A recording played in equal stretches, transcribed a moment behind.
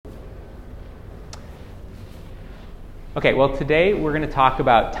Okay, well today we're going to talk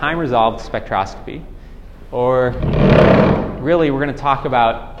about time-resolved spectroscopy, or really we're going to talk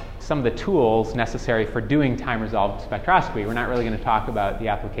about some of the tools necessary for doing time-resolved spectroscopy. We're not really going to talk about the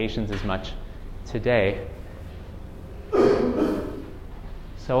applications as much today. So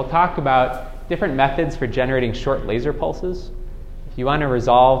we'll talk about different methods for generating short laser pulses. If you want to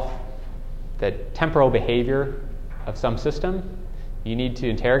resolve the temporal behavior of some system, you need to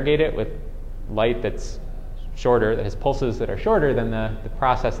interrogate it with light that's shorter, that has pulses that are shorter than the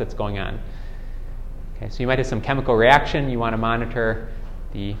process that's going on. Okay, so you might have some chemical reaction. You want to monitor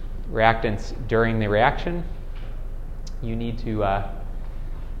the reactants during the reaction. You need to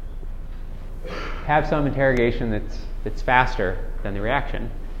have some interrogation that's faster than the reaction.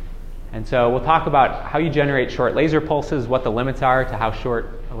 And so we'll talk about how you generate short laser pulses, what the limits are to how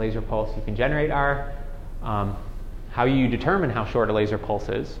short a laser pulse you can generate are, how you determine how short a laser pulse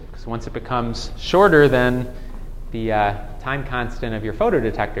is, because once it becomes shorter than the time constant of your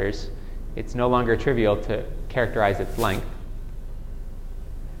photodetectors, it's no longer trivial to characterize its length.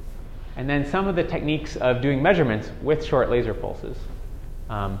 And then some of the techniques of doing measurements with short laser pulses.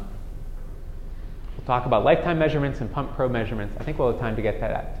 We'll talk about lifetime measurements and pump probe measurements. I think we'll have time to get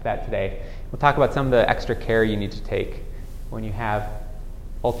to that today. We'll talk about some of the extra care you need to take when you have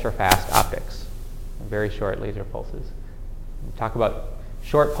ultra-fast optics, very short laser pulses. We'll talk about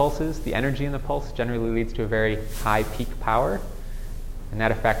short pulses. The energy in the pulse generally leads to a very high peak power, and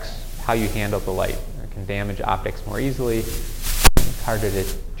that affects how you handle the light. It can damage optics more easily. It's harder to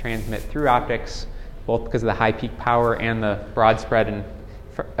transmit through optics, both because of the high peak power and the broad spread and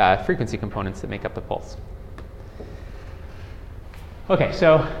frequency components that make up the pulse. Okay,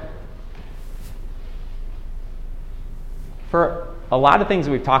 so for a lot of things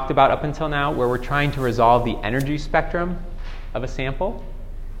that we've talked about up until now, where we're trying to resolve the energy spectrum of a sample,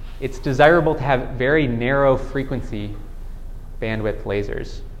 it's desirable to have very narrow frequency bandwidth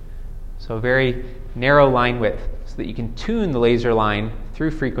lasers. So very narrow line width, so that you can tune the laser line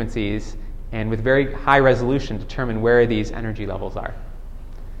through frequencies and with very high resolution determine where these energy levels are.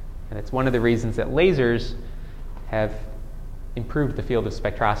 And it's one of the reasons that lasers have improved the field of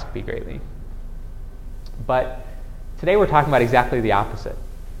spectroscopy greatly. But today we're talking about exactly the opposite.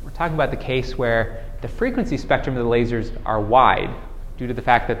 We're talking about the case where the frequency spectrum of the lasers are wide due to the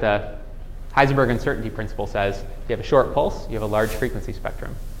fact that the Heisenberg uncertainty principle says if you have a short pulse, you have a large frequency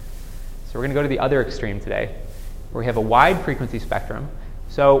spectrum. So we're going to go to the other extreme today, where we have a wide frequency spectrum.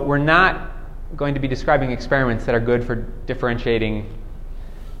 So we're not going to be describing experiments that are good for differentiating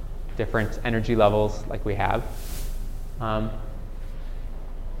different energy levels like we have. But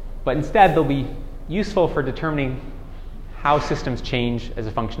instead, they'll be useful for determining how systems change as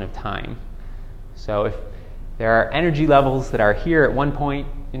a function of time. So if there are energy levels that are here at one point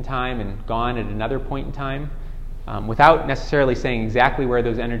in time and gone at another point in time, without necessarily saying exactly where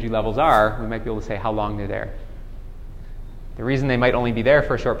those energy levels are, we might be able to say how long they're there. The reason they might only be there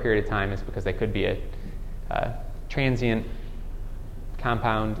for a short period of time is because they could be a transient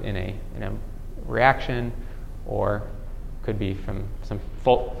compound in a reaction, or could be from some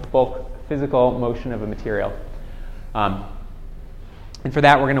bulk physical motion of a material. And for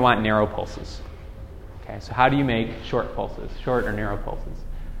that, we're going to want narrow pulses. Okay, so how do you make short pulses, short or narrow pulses?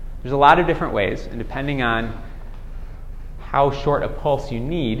 There's a lot of different ways, and depending on how short a pulse you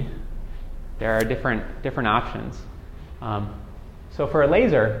need, there are different options. So for a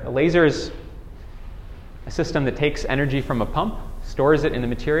laser is a system that takes energy from a pump, stores it in the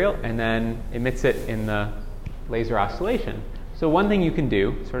material, and then emits it in the laser oscillation. So one thing you can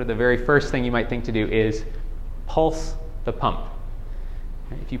do, sort of the very first thing you might think to do, is pulse the pump.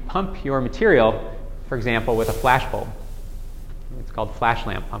 If you pump your material, for example, with a flash bulb, it's called flash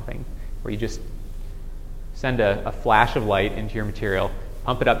lamp pumping, where you just send a flash of light into your material,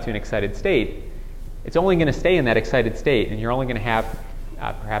 pump it up to an excited state, it's only going to stay in that excited state, and you're only going to have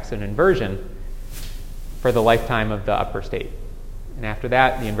perhaps an inversion for the lifetime of the upper state. And after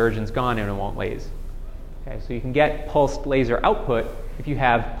that, the inversion's gone and it won't laze. Okay, so you can get pulsed laser output if you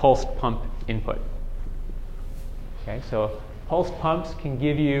have pulsed pump input. Okay, so pulsed pumps can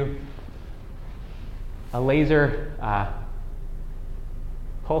give you a laser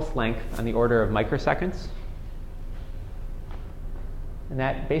pulse length on the order of microseconds. And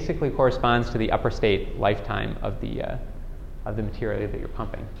that basically corresponds to the upper state lifetime of the material that you're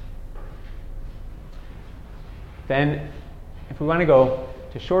pumping. Then, if we want to go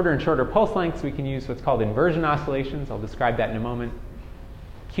to shorter and shorter pulse lengths, we can use what's called inversion oscillations. I'll describe that in a moment.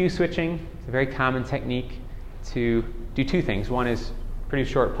 Q switching is a very common technique to do two things. One is produce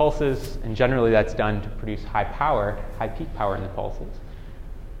short pulses, and generally that's done to produce high peak power in the pulses.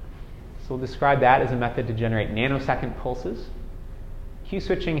 So we'll describe that as a method to generate nanosecond pulses. Q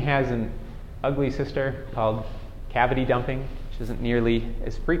switching has an ugly sister called cavity dumping, which isn't nearly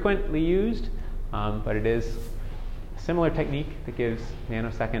as frequently used, but it is a similar technique that gives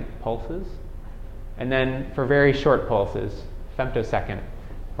nanosecond pulses. And then for very short pulses, femtosecond,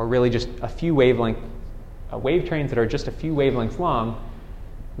 or really just a few wave trains that are just a few wavelengths long,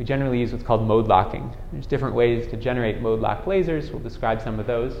 we generally use what's called mode locking. There's different ways to generate mode locked lasers. We'll describe some of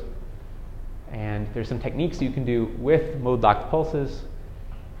those. And there's some techniques you can do with mode locked pulses,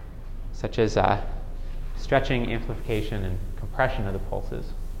 such as stretching, amplification, and compression of the pulses.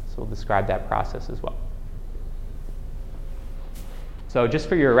 So we'll describe that process as well. So just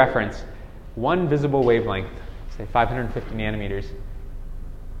for your reference, one visible wavelength, say 550 nanometers,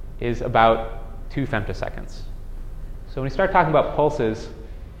 is about 2 femtoseconds. So when we start talking about pulses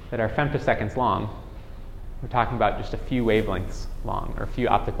that are femtoseconds long, we're talking about just a few wavelengths long, or a few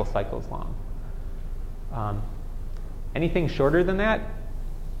optical cycles long. Anything shorter than that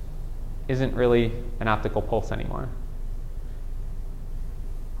isn't really an optical pulse anymore.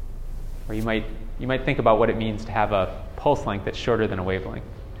 Or you might think about what it means to have a pulse length that's shorter than a wavelength.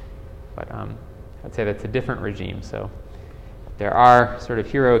 But I'd say that's a different regime. So there are sort of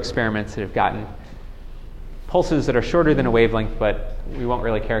hero experiments that have gotten pulses that are shorter than a wavelength, but we won't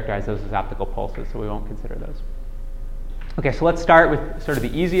really characterize those as optical pulses, so we won't consider those. Okay, so let's start with sort of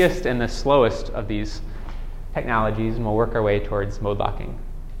the easiest and the slowest of these technologies, and we'll work our way towards mode locking.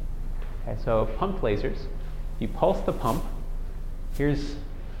 Okay, so pumped lasers. You pulse the pump. Here's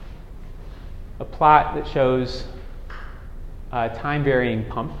a plot that shows a time-varying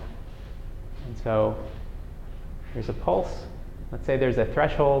pump. And so there's a pulse. Let's say there's a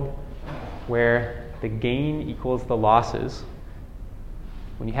threshold where the gain equals the losses.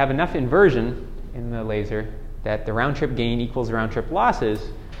 When you have enough inversion in the laser that the round-trip gain equals the round-trip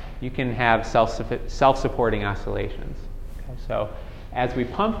losses, you can have self-supporting oscillations. Okay, so as we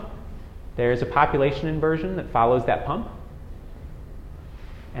pump, there's a population inversion that follows that pump.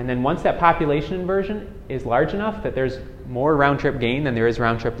 And then once that population inversion is large enough that there's more round-trip gain than there is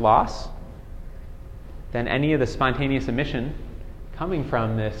round-trip loss, then any of the spontaneous emission coming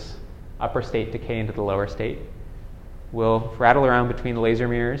from this upper state decay into the lower state will rattle around between the laser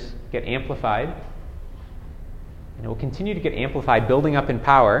mirrors, get amplified, and it will continue to get amplified, building up in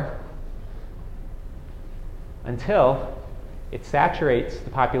power until it saturates the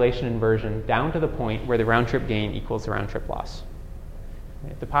population inversion down to the point where the round-trip gain equals the round-trip loss.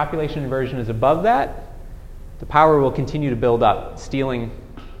 If the population inversion is above that, the power will continue to build up, stealing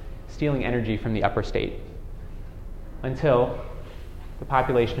energy from the upper state until the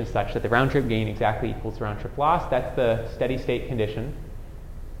population is such that the round-trip gain exactly equals the round-trip loss. That's the steady state condition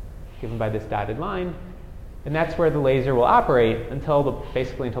given by this dotted line. And that's where the laser will operate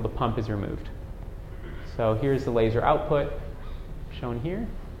basically until the pump is removed. So here's the laser output shown here.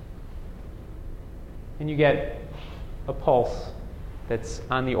 And you get a pulse that's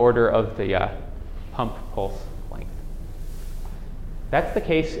on the order of the pump pulse length. That's the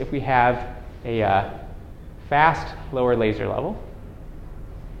case if we have a fast lower laser level,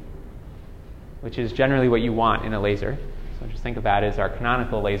 which is generally what you want in a laser. So just think of that as our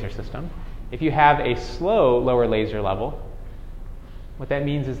canonical laser system. If you have a slow lower laser level, what that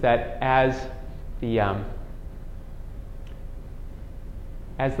means is that as the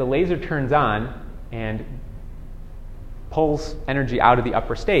laser turns on and pulls energy out of the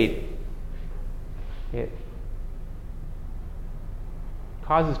upper state, it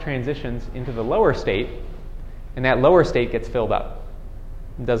causes transitions into the lower state, and that lower state gets filled up.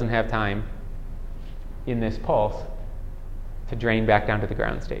 It doesn't have time in this pulse to drain back down to the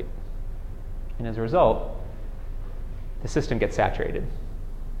ground state. And as a result, the system gets saturated.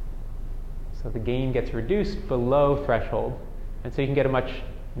 So the gain gets reduced below threshold, and so you can get a much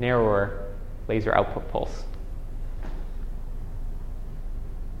narrower laser output pulse.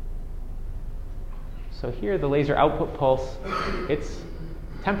 So here, the laser output pulse, its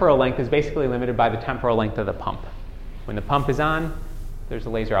temporal length is basically limited by the temporal length of the pump. When the pump is on, there's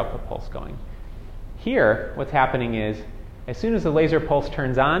a laser output pulse going. Here, what's happening is, as soon as the laser pulse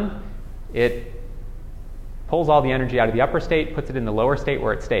turns on, it pulls all the energy out of the upper state, puts it in the lower state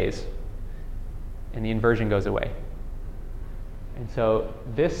where it stays, and the inversion goes away. And so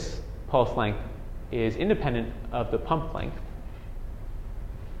this pulse length is independent of the pump length.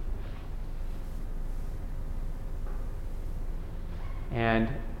 And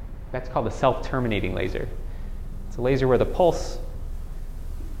that's called a self-terminating laser. It's a laser where the pulse,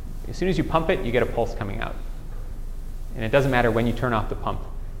 as soon as you pump it, you get a pulse coming out. And it doesn't matter when you turn off the pump,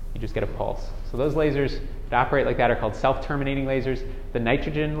 you just get a pulse. So those lasers that operate like that are called self-terminating lasers. The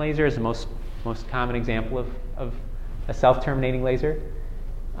nitrogen laser is the most common example of a self-terminating laser.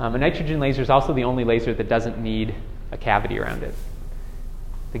 A nitrogen laser is also the only laser that doesn't need a cavity around it.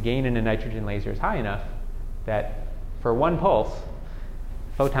 The gain in a nitrogen laser is high enough that for one pulse,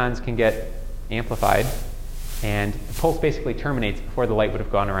 photons can get amplified, and the pulse basically terminates before the light would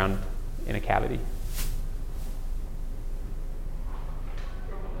have gone around in a cavity.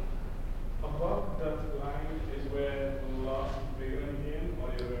 Above that line is where the loss is bigger than the gain?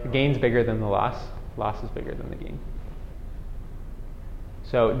 Or The gain's bigger than the loss. Loss is bigger than the gain.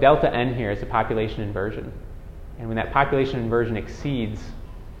 So delta n here is the population inversion. And when that population inversion exceeds,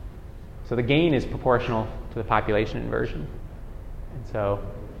 so the gain is proportional to the population inversion. And so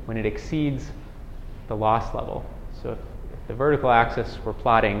when it exceeds the loss level, so if the vertical axis we're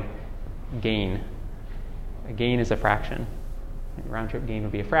plotting gain, a gain is a fraction. Round-trip gain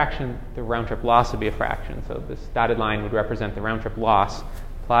would be a fraction, the round-trip loss would be a fraction. So this dotted line would represent the round-trip loss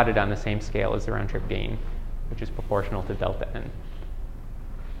plotted on the same scale as the round-trip gain, which is proportional to delta n.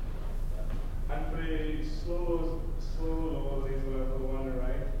 And for a slow low laser level one,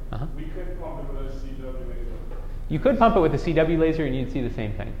 right? We could pump it with a CW laser. You could pump it with a CW laser and you'd see the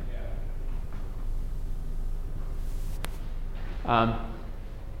same thing. Yeah.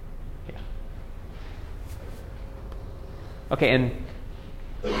 Okay, and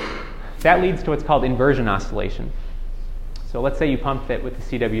that leads to what's called inversion oscillation. So let's say you pump it with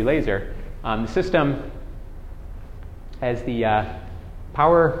the CW laser. The system, as the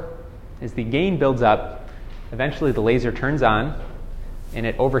gain builds up, eventually the laser turns on and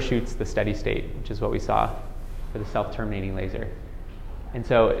it overshoots the steady state, which is what we saw for the self-terminating laser. And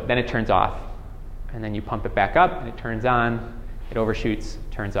so then it turns off. And then you pump it back up and it turns on, it overshoots,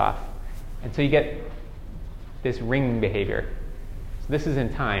 turns off. And so you get this ring behavior. So this is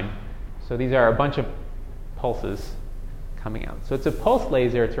in time. So these are a bunch of pulses coming out. So it's a pulse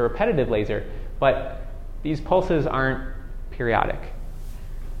laser, it's a repetitive laser, but these pulses aren't periodic.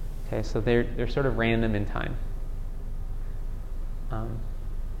 Okay, so they're sort of random in time.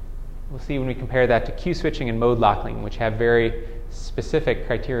 We'll see when we compare that to Q switching and mode locking, which have very specific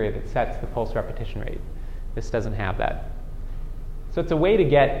criteria that sets the pulse repetition rate. This doesn't have that. So it's a way to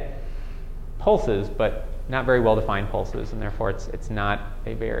get pulses, but not very well-defined pulses, and therefore it's not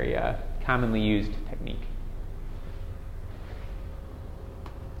a very commonly used technique.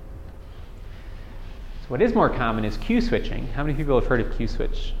 So what is more common is Q switching. How many people have heard of Q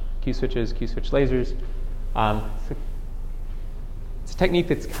switch? Q switches, Q switch lasers. It's a technique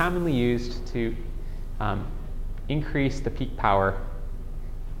that's commonly used to increase the peak power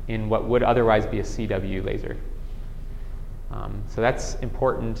in what would otherwise be a CW laser. So that's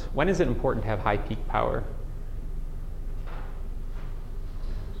important. When is it important to have high peak power?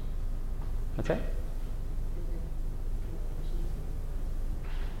 What's that?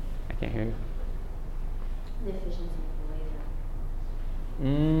 I can't hear you. The efficiency of the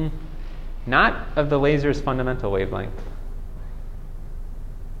laser. Not of the laser's fundamental wavelength.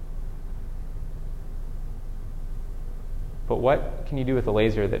 But what can you do with a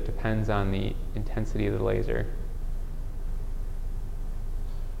laser that depends on the intensity of the laser?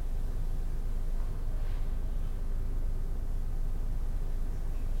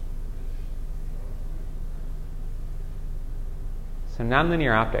 So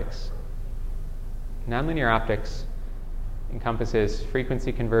nonlinear optics. Nonlinear optics encompasses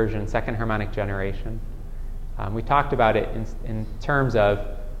frequency conversion, second harmonic generation. We talked about it in terms of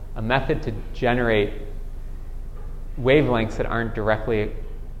a method to generate wavelengths that aren't directly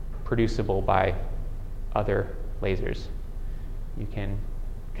producible by other lasers. You can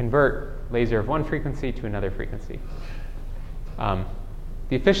convert laser of one frequency to another frequency. The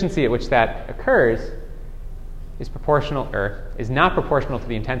efficiency at which that occurs is proportional, or is not proportional to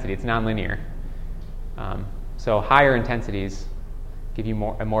the intensity. It's nonlinear. So higher intensities give you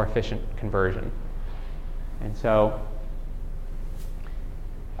a more efficient conversion. And so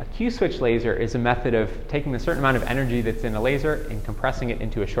a Q-switch laser is a method of taking a certain amount of energy that's in a laser and compressing it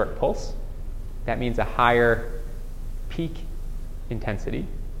into a short pulse. That means a higher peak intensity.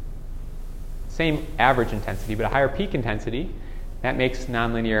 Same average intensity, but a higher peak intensity. That makes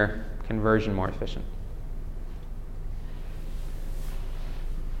nonlinear conversion more efficient.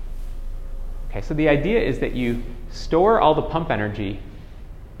 Okay, so the idea is that you store all the pump energy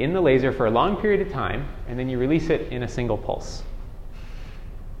in the laser for a long period of time, and then you release it in a single pulse.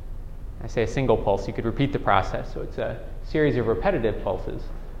 I say a single pulse, you could repeat the process, so it's a series of repetitive pulses.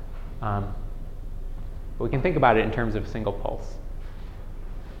 But we can think about it in terms of a single pulse.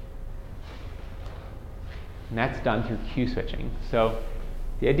 And that's done through Q switching. So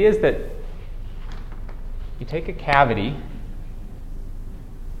the idea is that you take a cavity,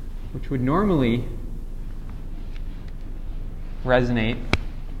 which would normally resonate.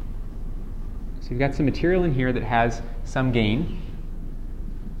 So you've got some material in here that has some gain.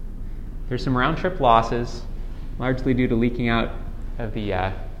 There's some round trip losses, largely due to leaking out of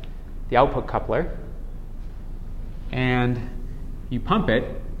the output coupler. And you pump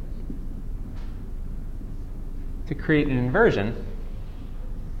it to create an inversion.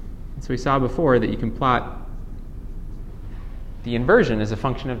 And so we saw before that you can plot the inversion as a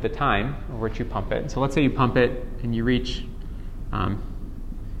function of the time over which you pump it. So let's say you pump it and you reach,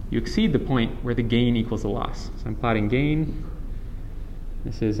 you exceed the point where the gain equals the loss. So I'm plotting gain.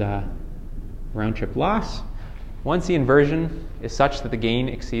 This is round trip loss. Once the inversion is such that the gain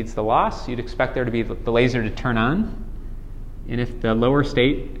exceeds the loss, you'd expect there to be the laser to turn on. And if the lower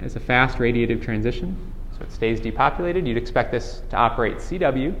state is a fast radiative transition, so it stays depopulated, you'd expect this to operate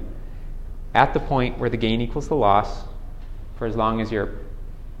CW at the point where the gain equals the loss for as long as you're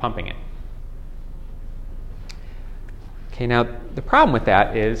pumping it. Okay, now the problem with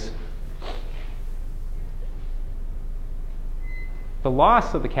that is the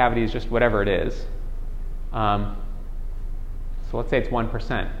loss of the cavity is just whatever it is. So let's say it's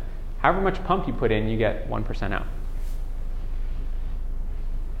 1%. However much pump you put in, you get 1% out.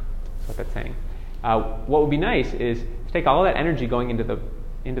 That's what that's saying. What would be nice is to take all that energy going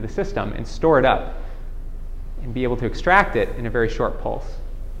into the system and store it up and be able to extract it in a very short pulse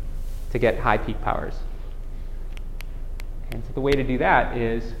to get high peak powers. And so the way to do that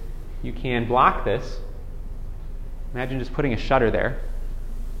is you can block this. Imagine just putting a shutter there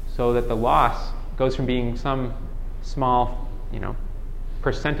so that the loss goes from being some small,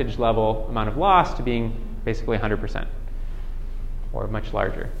 percentage level amount of loss to being basically 100% or much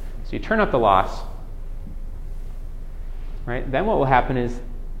larger. So you turn up the loss, right? Then what will happen is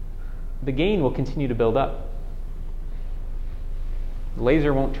the gain will continue to build up. The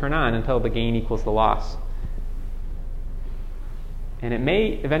laser won't turn on until the gain equals the loss. And it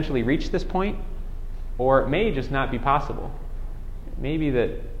may eventually reach this point, or it may just not be possible. It may be that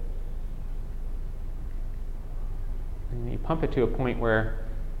you pump it to a point where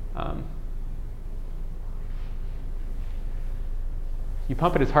you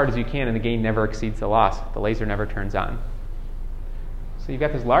pump it as hard as you can and the gain never exceeds the loss. The laser never turns on. So you've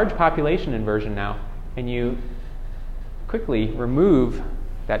got this large population inversion now, and you quickly remove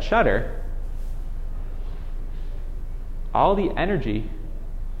that shutter. All the energy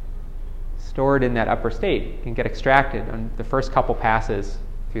stored in that upper state can get extracted on the first couple passes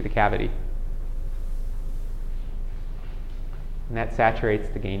through the cavity. And that saturates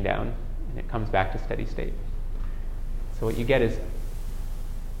the gain down, and it comes back to steady state. So what you get is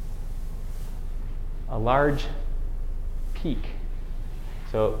a large peak.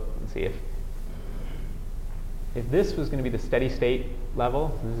 So let's see, if this was going to be the steady state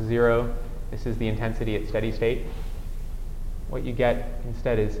level, this is 0, this is the intensity at steady state, what you get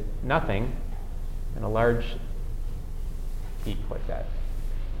instead is nothing and a large peak like that.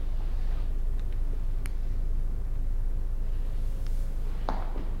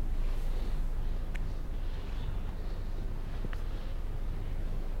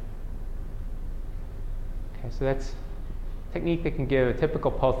 Okay, so that's a technique that can give a typical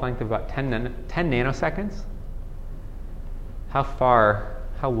pulse length of about 10 nanoseconds.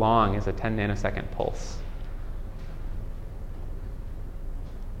 How long is a 10 nanosecond pulse?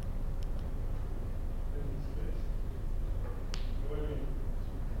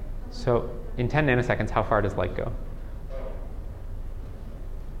 So in 10 nanoseconds, how far does light go?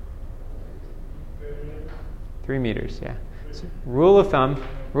 3 meters, yeah. So rule of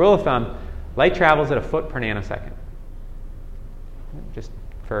thumb, light travels at a foot per nanosecond. Just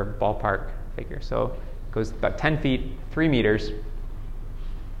for a ballpark figure. So it goes about 10 feet, 3 meters.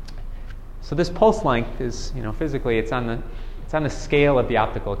 So this pulse length is, physically, it's on the scale of the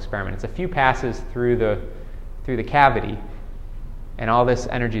optical experiment. It's a few passes through the cavity, and all this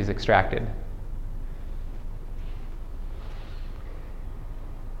energy is extracted.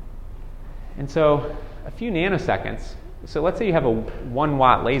 And so a few nanoseconds. So let's say you have a 1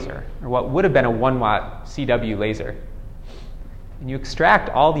 watt laser, or what would have been a 1 watt CW laser, and you extract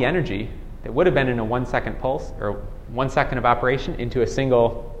all the energy that would have been in a 1 second pulse, or 1 second of operation, into a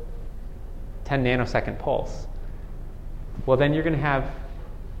single 10 nanosecond pulse. Well, then you're going to have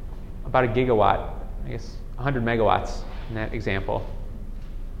about a gigawatt, 100 megawatts in that example,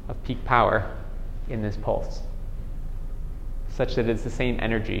 of peak power in this pulse, such that it's the same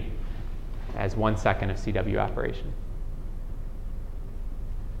energy as 1 second of CW operation.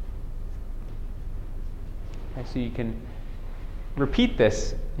 Okay, so you can repeat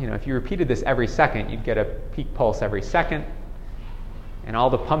this, if you repeated this every second, you'd get a peak pulse every second, and all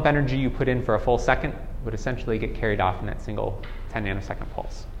the pump energy you put in for a full second would essentially get carried off in that single 10 nanosecond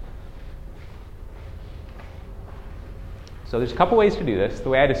pulse. So there's a couple ways to do this. The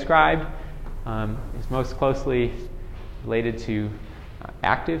way I described is most closely related to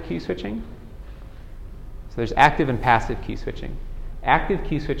active Q switching. So there's active and passive Q switching. Active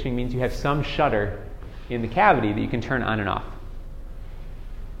Q switching means you have some shutter in the cavity that you can turn on and off.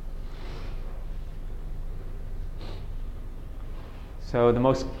 So the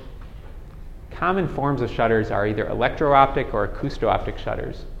most common forms of shutters are either electro-optic or acousto-optic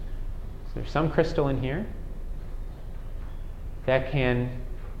shutters. So there's some crystal in here that can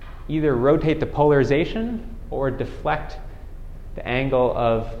either rotate the polarization or deflect the angle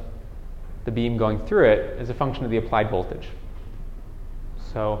of the beam going through it as a function of the applied voltage.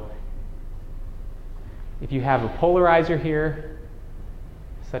 So if you have a polarizer here,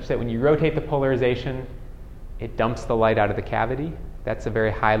 such that when you rotate the polarization, it dumps the light out of the cavity, that's a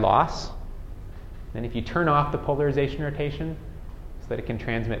very high loss. Then if you turn off the polarization rotation so that it can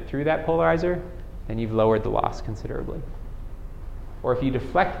transmit through that polarizer, then you've lowered the loss considerably. Or if you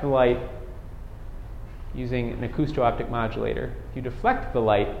deflect the light using an acousto-optic modulator, if you deflect the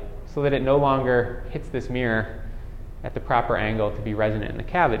light so that it no longer hits this mirror at the proper angle to be resonant in the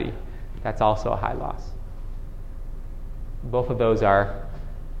cavity, that's also a high loss. Both of those are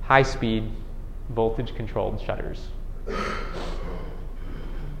high-speed, voltage-controlled shutters.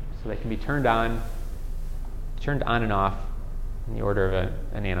 So they can be turned on and off in the order of a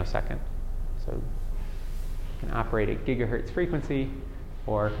nanosecond. So you can operate at gigahertz frequency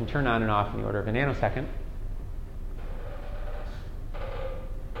or can turn on and off in the order of a nanosecond.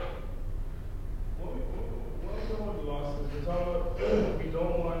 We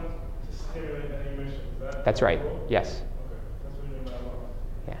don't want to stimulate any emission. That's right. Yes. Okay. That's what you mean by loss.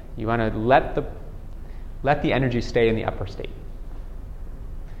 Yeah. You want to let the energy stay in the upper state.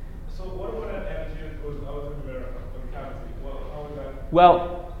 So what about that energy that goes out of the mirror of the cavity? How is that?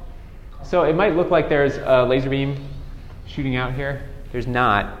 Well, so it might look like there's a laser beam shooting out here. There's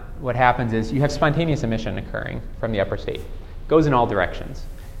not. What happens is you have spontaneous emission occurring from the upper state. It goes in all directions.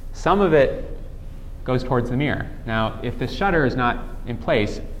 Some of it goes towards the mirror. Now, if the shutter is not in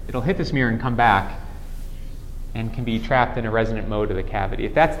place, it'll hit this mirror and come back and can be trapped in a resonant mode of the cavity.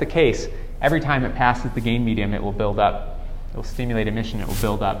 If that's the case, every time it passes the gain medium, it will build up. It will stimulate emission, it will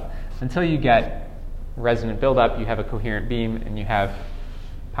build up. Until you get resonant buildup, you have a coherent beam and you have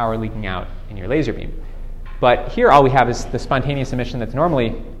power leaking out in your laser beam. But here all we have is the spontaneous emission that's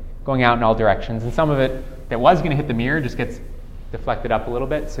normally going out in all directions, and some of it that was going to hit the mirror just gets deflected up a little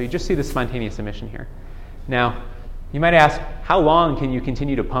bit. So you just see the spontaneous emission here. Now, you might ask, how long can you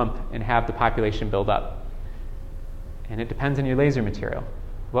continue to pump and have the population build up? And it depends on your laser material.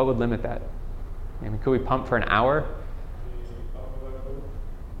 What would limit that? I mean, could we pump for an hour?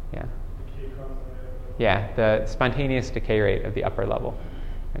 Yeah. Yeah, the spontaneous decay rate of the upper level.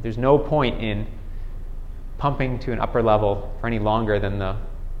 There's no point in pumping to an upper level for any longer than the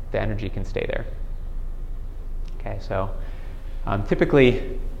energy can stay there. Okay, so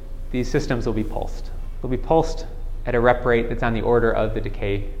typically these systems will be pulsed. They'll be pulsed at a rep rate that's on the order of the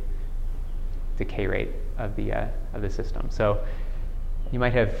decay rate of the system. So you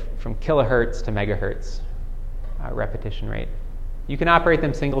might have from kilohertz to megahertz repetition rate. You can operate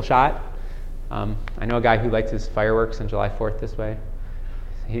them single shot. I know a guy who lights his fireworks on July 4th this way.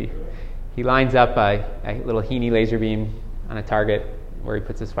 He lines up a little Heaney laser beam on a target where he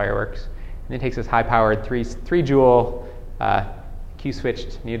puts his fireworks, and then takes his high-powered 3 joule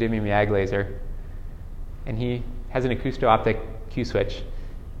Q-switched neodymium YAG laser, and he has an acousto-optic Q-switch,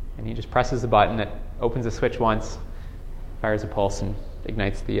 and he just presses the button that opens the switch once, fires a pulse, and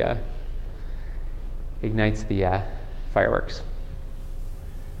ignites the fireworks.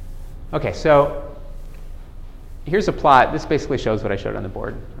 Okay, so here's a plot. This basically shows what I showed on the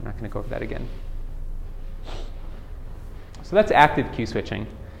board. I'm not going to go over that again. So that's active Q switching.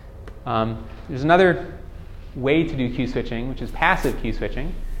 There's another way to do Q switching, which is passive Q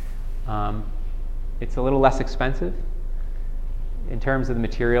switching. It's a little less expensive in terms of the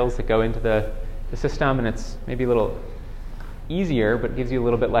materials that go into the system, and it's maybe a little easier, but gives you a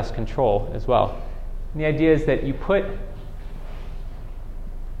little bit less control as well. And the idea is that you put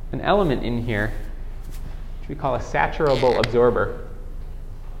an element in here, which we call a saturable absorber.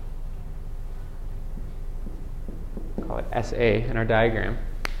 We call it SA in our diagram.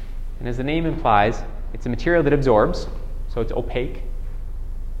 And as the name implies, it's a material that absorbs, so it's opaque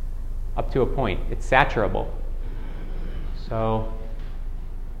up to a point. It's saturable. So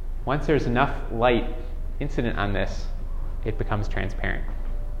once there's enough light incident on this it becomes transparent.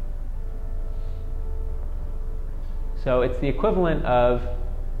 So it's the equivalent of,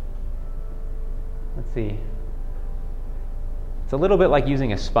 let's see, it's a little bit like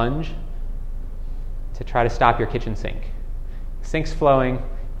using a sponge to try to stop your kitchen sink. The sink's flowing,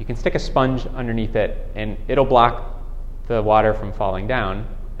 you can stick a sponge underneath it, and it'll block the water from falling down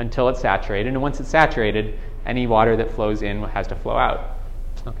until it's saturated. And once it's saturated, any water that flows in has to flow out.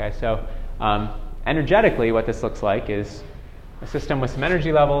 Okay, so energetically, what this looks like is a system with some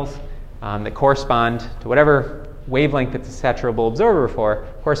energy levels that correspond to whatever wavelength it's a saturable absorber for,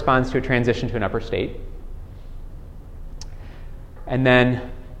 corresponds to a transition to an upper state. And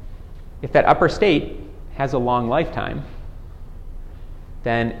then if that upper state has a long lifetime,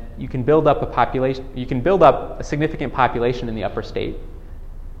 then you can build up a population, you can build up a significant population in the upper state.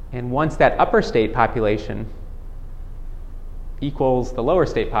 And once that upper state population equals the lower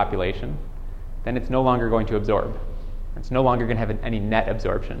state population, then it's no longer going to absorb. It's no longer going to have any net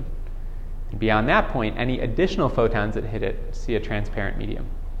absorption. And beyond that point, any additional photons that hit it see a transparent medium.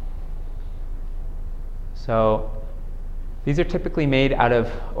 So these are typically made out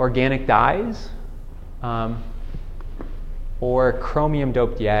of organic dyes, or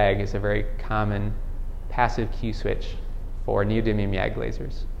chromium-doped YAG is a very common passive Q switch for neodymium YAG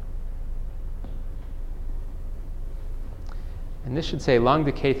lasers. And this should say long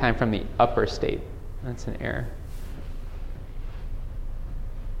decay time from the upper state. That's an error.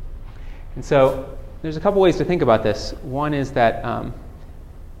 And so there's a couple ways to think about this. One is that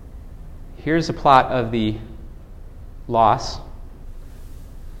here's a plot of the loss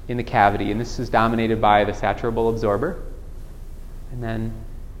in the cavity, and this is dominated by the saturable absorber. And then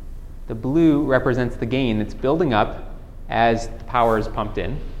the blue represents the gain that's building up as the power is pumped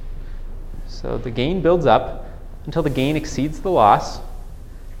in. So the gain builds up until the gain exceeds the loss.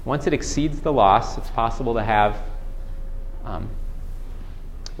 Once it exceeds the loss, it's possible to have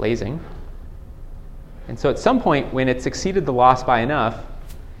lasing. And so at some point, when it's exceeded the loss by enough,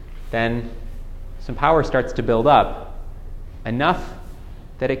 then some power starts to build up, enough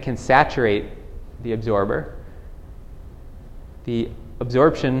that it can saturate the absorber. The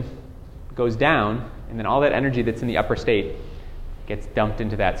absorption goes down, and then all that energy that's in the upper state gets dumped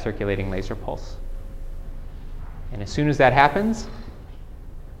into that circulating laser pulse. And as soon as that happens,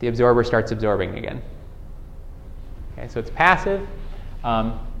 the absorber starts absorbing again. Okay, so it's passive.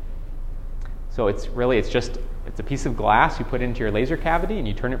 So it's a piece of glass you put into your laser cavity, and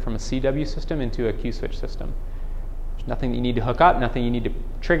you turn it from a CW system into a Q switch system. There's nothing that you need to hook up, nothing you need to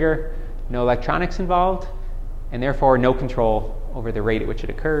trigger, no electronics involved, and therefore no control over the rate at which it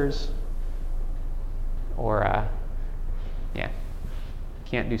occurs. Or, you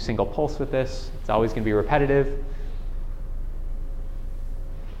can't do single pulse with this. It's always going to be repetitive.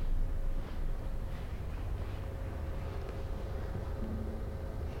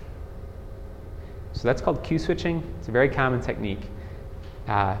 So that's called Q switching. It's a very common technique,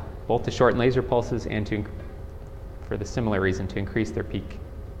 both to shorten laser pulses and for the similar reason, to increase their peak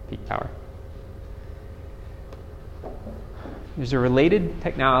power. There's a related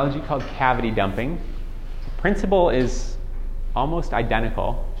technology called cavity dumping. The principle is almost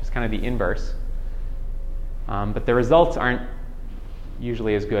identical, just kind of the inverse. But the results aren't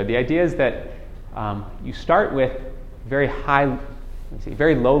usually as good. The idea is that you start with very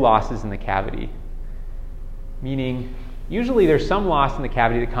low losses in the cavity. Meaning, usually there's some loss in the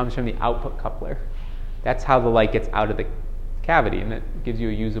cavity that comes from the output coupler. That's how the light gets out of the cavity, and that gives you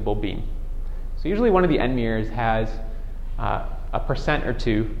a usable beam. So usually one of the end mirrors has a 1% or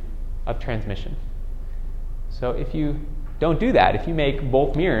 2% of transmission. So if you don't do that, if you make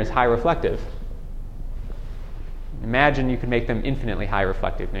both mirrors high reflective, imagine you could make them infinitely high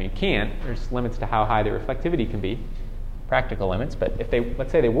reflective. Now you can't. There's limits to how high the reflectivity can be, practical limits. But if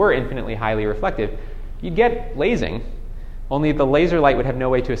let's say they were infinitely highly reflective, you'd get lasing, only the laser light would have no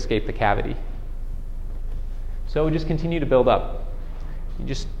way to escape the cavity. So it would just continue to build up.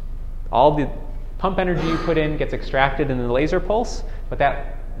 All the pump energy you put in gets extracted in the laser pulse, but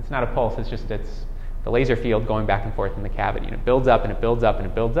it's not a pulse, it's the laser field going back and forth in the cavity. And it builds up and it builds up and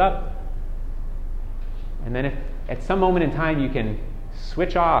it builds up. And then if at some moment in time you can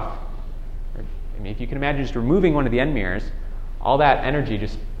switch off, if you can imagine just removing one of the end mirrors, all that energy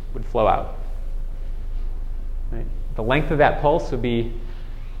just would flow out. Right? The length of that pulse would be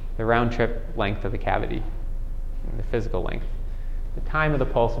the round-trip length of the cavity, the physical length. The time of the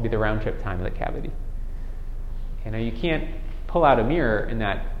pulse would be the round-trip time of the cavity. Okay, now you can't pull out a mirror in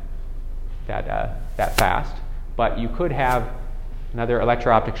that fast, but you could have another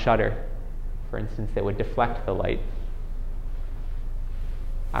electro-optic shutter, for instance, that would deflect the light.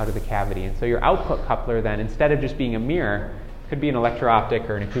 out of the cavity. And so your output coupler then, instead of just being a mirror, could be an electro-optic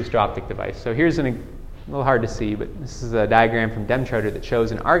or an acousto-optic device. So here's a little hard to see, but this is a diagram from Demtroder that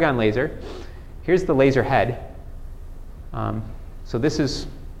shows an argon laser. Here's the laser head. So this is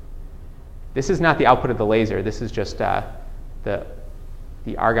not the output of the laser. This is just the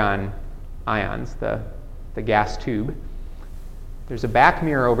argon ions, the gas tube. There's a back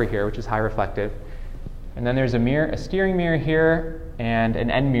mirror over here, which is high reflective. And then there's a steering mirror here and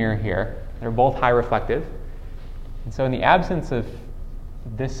an end mirror here. They're both high reflective. And so in the absence of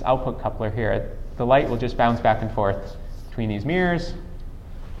this output coupler here, the light will just bounce back and forth between these mirrors.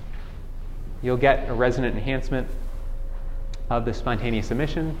 You'll get a resonant enhancement of the spontaneous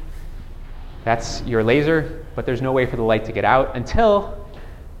emission. That's your laser, but there's no way for the light to get out until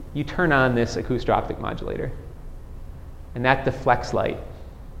you turn on this acousto-optic modulator. And that deflects light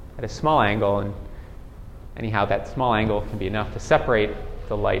at a small angle, and anyhow, that small angle can be enough to separate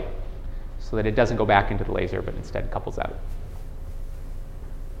the light so that it doesn't go back into the laser, but instead couples out.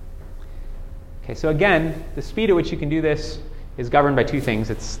 Okay, so again, the speed at which you can do this is governed by two things.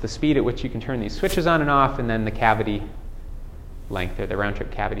 It's the speed at which you can turn these switches on and off, and then the cavity length, or the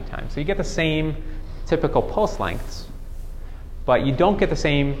round-trip cavity time. So you get the same typical pulse lengths, but you don't get the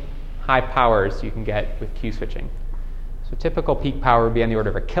same high powers you can get with Q switching. So typical peak power would be on the order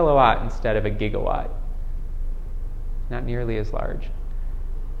of a kilowatt instead of a gigawatt. Not nearly as large.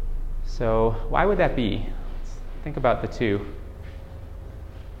 So why would that be? Let's think about the two.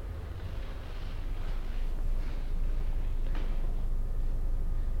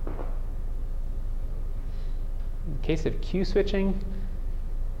 In the case of Q switching,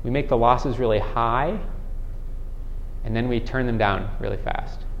 we make the losses really high, and then we turn them down really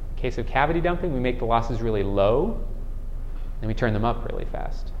fast. In the case of cavity dumping, we make the losses really low, and we turn them up really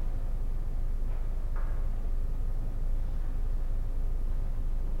fast.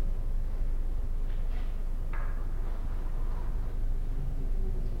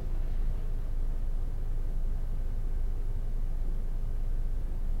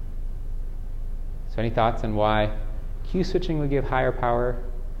 So any thoughts on why Q switching would give higher power?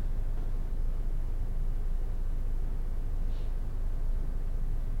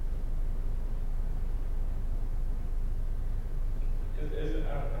 Is it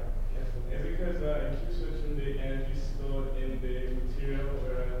because in Q switching the energy is stored in the material,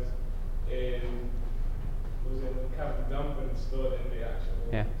 whereas in cavity dumping it's stored in the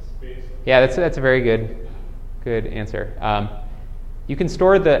actual space? Yeah, that's a very good answer. You can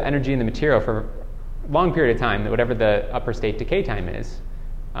store the energy in the material for a long period of time, whatever the upper state decay time is,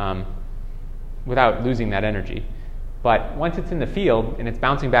 without losing that energy. But once it's in the field and it's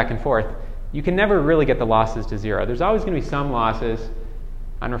bouncing back and forth, you can never really get the losses to zero. There's always going to be some losses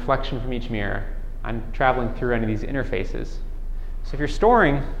on reflection from each mirror, on traveling through any of these interfaces. So if you're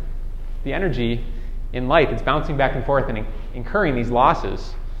storing the energy in light that's bouncing back and forth and incurring these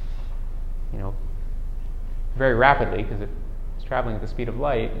losses, very rapidly, because it's traveling at the speed of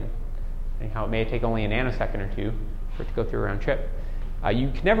light, and anyhow, it may take only a nanosecond or two for it to go through a round trip. You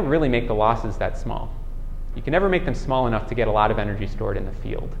can never really make the losses that small. You can never make them small enough to get a lot of energy stored in the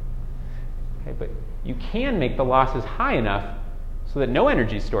field. Okay, but you can make the losses high enough so that no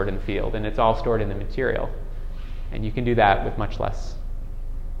energy is stored in the field and it's all stored in the material. And you can do that with much less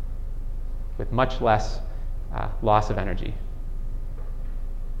loss of energy.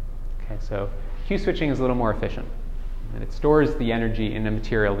 Okay, so Q switching is a little more efficient, and it stores the energy in a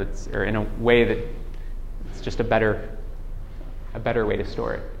material or in a way that it's just a better way to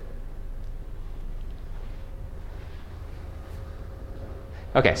store it.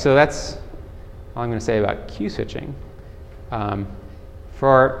 Okay, so that's all I'm going to say about Q switching.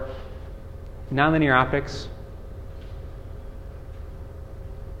 For nonlinear optics,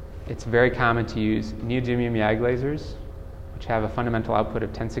 it's very common to use neodymium YAG lasers, which have a fundamental output of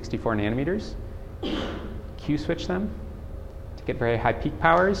 1064 nanometers. Q switch them to get very high peak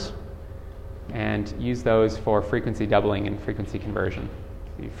powers, and use those for frequency doubling and frequency conversion.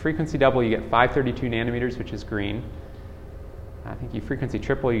 So you frequency double, you get 532 nanometers, which is green. I think you frequency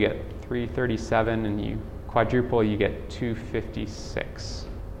triple, you get 337, and you quadruple, you get 256. Is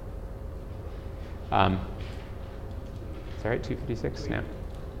that right? 256? No.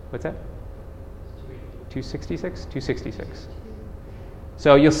 What's that? 266? 266.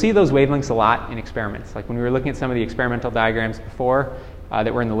 So you'll see those wavelengths a lot in experiments. Like when we were looking at some of the experimental diagrams before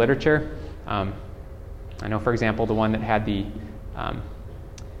that were in the literature. I know, for example, the one that had the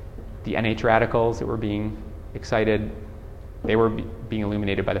NH radicals that were being excited, they were being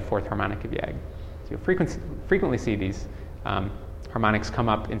illuminated by the fourth harmonic of YAG. So you'll frequently see these harmonics come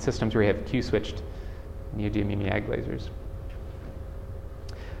up in systems where you have Q-switched neodymium YAG lasers.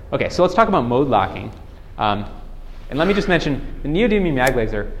 Okay, so let's talk about mode locking. And let me just mention, the neodymium mag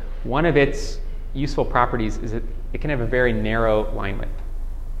laser, one of its useful properties is that it can have a very narrow line width.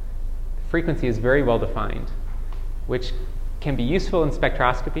 The frequency is very well defined, which can be useful in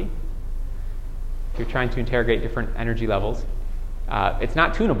spectroscopy if you're trying to interrogate different energy levels. It's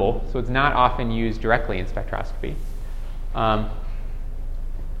not tunable, so it's not often used directly in spectroscopy.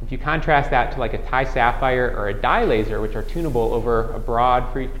 If you contrast that to like a Ti sapphire or a dye laser, which are tunable over a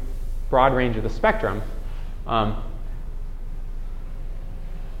broad range of the spectrum, they're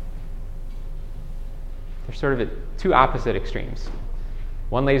sort of at two opposite extremes.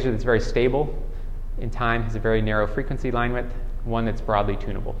 One laser that's very stable in time has a very narrow frequency line width, one that's broadly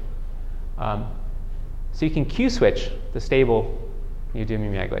tunable. So you can Q-switch the stable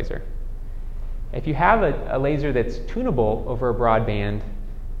neodymium mag laser. If you have a laser that's tunable over a broad band,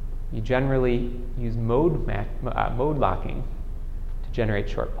 you generally use mode locking to generate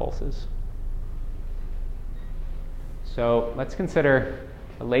short pulses. So let's consider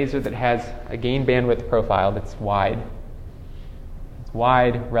a laser that has a gain bandwidth profile that's wide. It's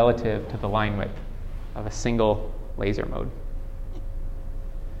wide relative to the line width of a single laser mode.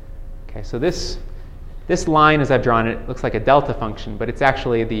 Okay, so this line, as I've drawn it, looks like a delta function, but it's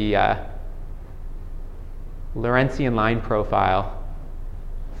actually the Lorentzian line profile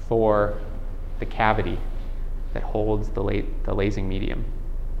for the cavity that holds the lasing medium.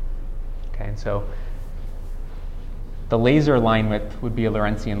 Okay, and so the laser line width would be a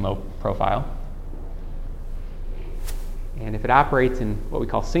Lorentzian low profile. And if it operates in what we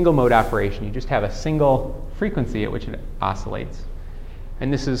call single mode operation, you just have a single frequency at which it oscillates.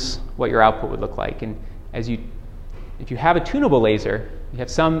 And this is what your output would look like. And if you have a tunable laser, you have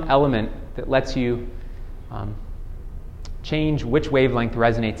some element that lets you change which wavelength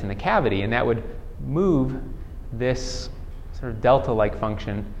resonates in the cavity, and that would move this sort of delta-like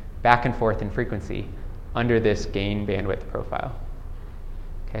function back and forth in frequency under this gain bandwidth profile.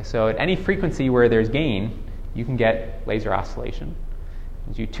 Okay, so at any frequency where there's gain, you can get laser oscillation.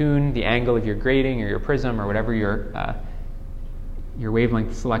 As you tune the angle of your grating or your prism or whatever your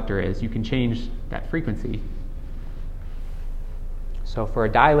wavelength selector is, you can change that frequency. So for a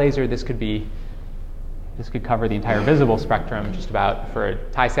dye laser, this could cover the entire visible spectrum, just about. For a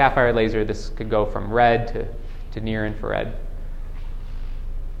Ti sapphire laser, this could go from red to near infrared.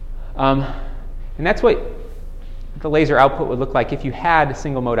 And that's what the laser output would look like if you had a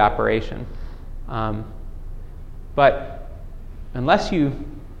single mode operation. But unless you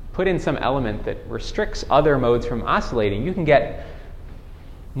put in some element that restricts other modes from oscillating, you can get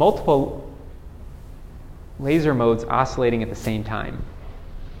multiple laser modes oscillating at the same time.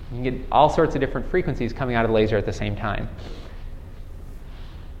 You can get all sorts of different frequencies coming out of the laser at the same time.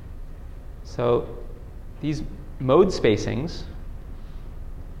 So these mode spacings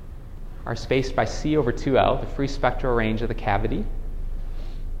are spaced by C over 2L, the free spectral range of the cavity.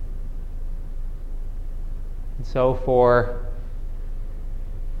 And so for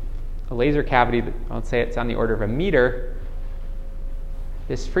a laser cavity, let's say it's on the order of a meter,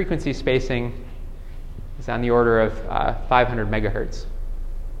 this frequency spacing is on the order of 500 megahertz.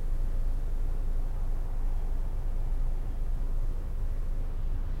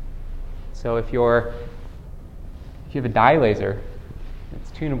 So if you have a dye laser,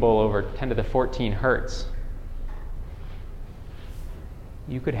 it's tunable over 10 to the 14 hertz,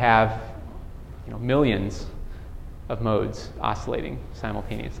 you could have millions of modes oscillating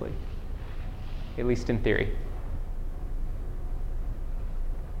simultaneously, at least in theory.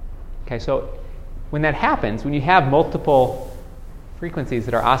 Okay, so when that happens, when you have multiple frequencies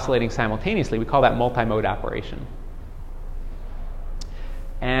that are oscillating simultaneously, we call that multi-mode operation.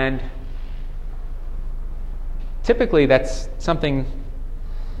 And typically that's something,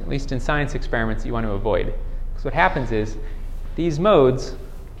 at least in science experiments, you want to avoid. Because what happens is these modes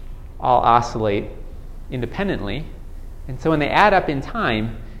all oscillate independently, and so when they add up in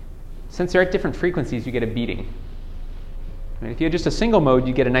time, since they're at different frequencies, you get a beating. I mean, if you had just a single mode,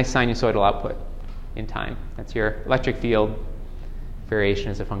 you get a nice sinusoidal output in time. That's your electric field variation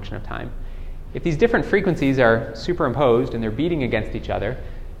as a function of time. If these different frequencies are superimposed and they're beating against each other,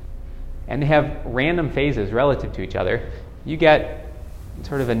 and they have random phases relative to each other, you get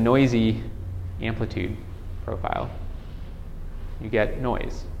sort of a noisy amplitude profile. You get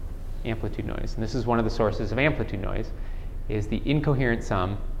noise, amplitude noise. And this is one of the sources of amplitude noise, is the incoherent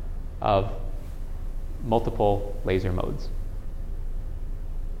sum of multiple laser modes.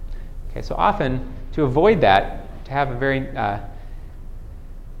 Okay, so often, to avoid that, to have a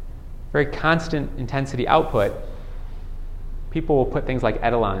very constant intensity output, people will put things like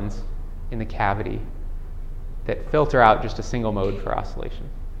etalons in the cavity that filter out just a single mode for oscillation.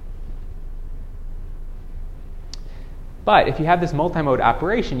 But if you have this multimode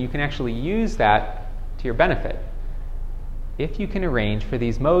operation, you can actually use that to your benefit. If you can arrange for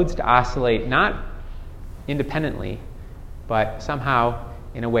these modes to oscillate not independently, but somehow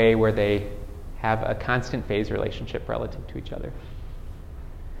in a way where they have a constant phase relationship relative to each other.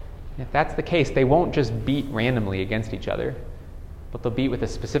 And if that's the case, they won't just beat randomly against each other, but they'll beat with a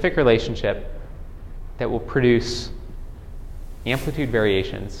specific relationship that will produce amplitude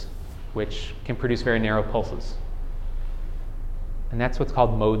variations, which can produce very narrow pulses. And that's what's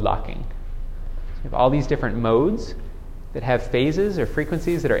called mode locking. So we have all these different modes that have phases or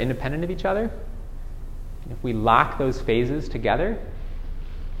frequencies that are independent of each other. And if we lock those phases together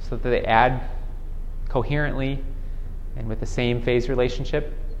so that they add coherently and with the same phase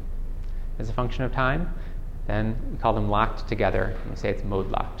relationship as a function of time, then we call them locked together, and we say it's mode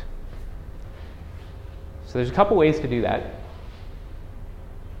locked. So there's a couple ways to do that.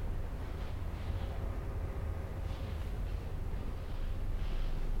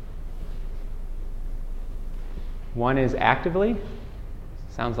 One is actively.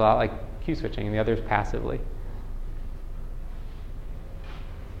 Sounds a lot like Q-switching, and the other is passively.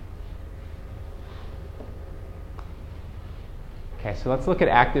 Okay, so let's look at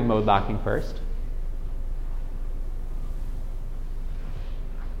active mode locking first.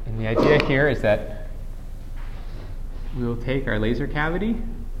 And the idea here is that we will take our laser cavity,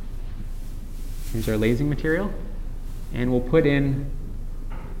 here's our lasing material, and we'll put in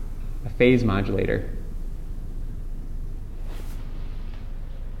a phase modulator.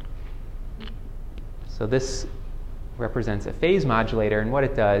 So this represents a phase modulator, and what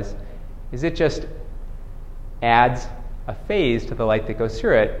it does is it just adds a phase to the light that goes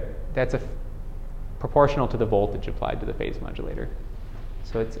through it that's proportional to the voltage applied to the phase modulator.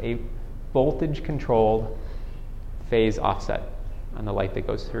 So it's a voltage-controlled phase offset on the light that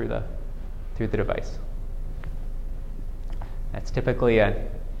goes through the device. That's typically an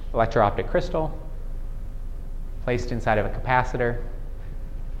electro-optic crystal placed inside of a capacitor.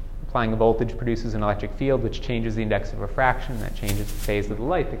 Applying a voltage produces an electric field which changes the index of refraction. That changes the phase of the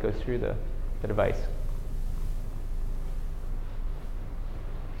light that goes through the device.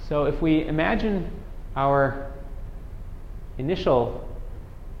 So if we imagine our initial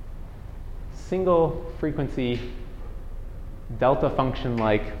single frequency delta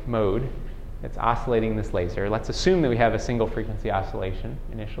function-like mode that's oscillating this laser, let's assume that we have a single frequency oscillation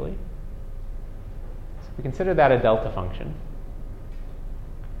initially. So if we consider that a delta function,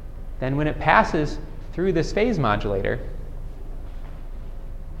 then when it passes through this phase modulator,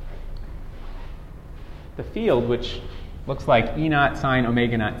 the field, which looks like E naught sine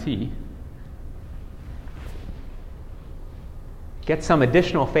omega naught t, gets some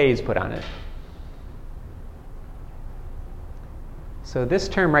additional phase put on it. So this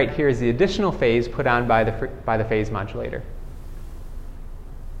term right here is the additional phase put on by the phase modulator.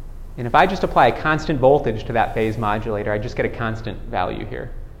 And if I just apply a constant voltage to that phase modulator, I just get a constant value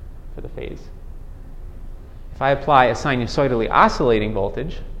here for the phase. If I apply a sinusoidally oscillating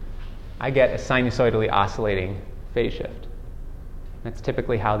voltage, I get a sinusoidally oscillating phase shift. That's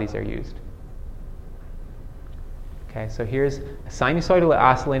typically how these are used. Okay, so here's a sinusoidally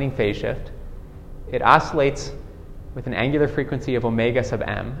oscillating phase shift. It oscillates with an angular frequency of omega sub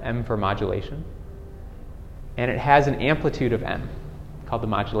m, m for modulation, and it has an amplitude of m, called the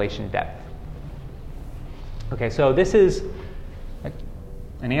modulation depth. Okay, so this is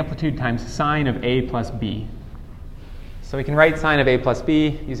an amplitude times sine of a plus b. So we can write sine of a plus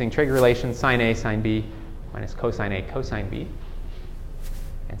b using trig relations, sine a sine b minus cosine a cosine b.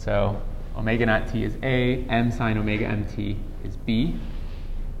 And so omega naught t is a, m sine omega mt is b.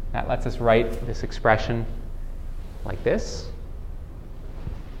 That lets us write this expression like this.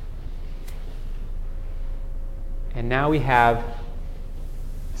 And now we have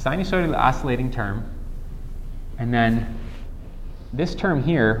a sinusoidally oscillating term, and then this term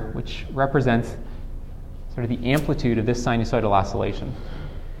here, which represents sort of the amplitude of this sinusoidal oscillation.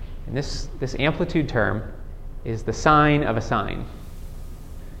 And this amplitude term is the sine of a sine.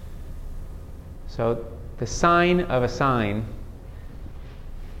 So the sine of a sine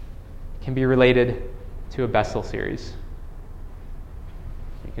can be related to a Bessel series.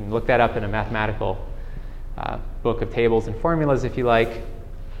 You can look that up in a mathematical book of tables and formulas if you like.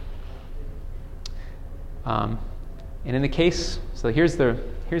 And in the case, so here's the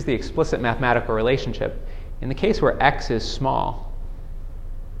explicit mathematical relationship. In the case where x is small,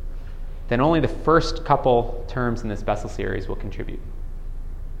 then only the first couple terms in this Bessel series will contribute.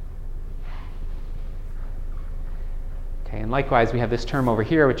 Okay, and likewise, we have this term over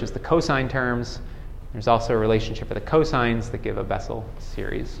here, which is the cosine terms. There's also a relationship for the cosines that give a Bessel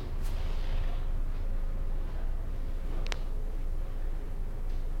series.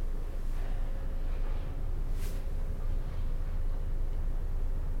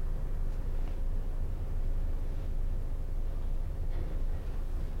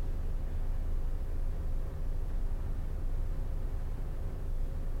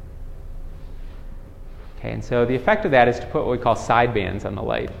 Okay, and so the effect of that is to put what we call sidebands on the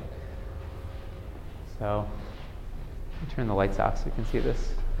light. So let me turn the lights off so you can see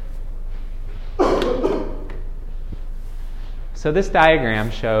this. So this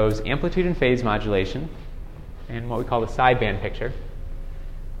diagram shows amplitude and phase modulation and what we call the sideband picture.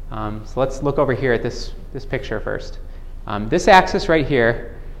 So let's look over here at this picture first. This axis right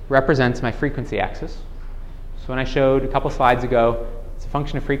here represents my frequency axis. So when I showed a couple slides ago, it's a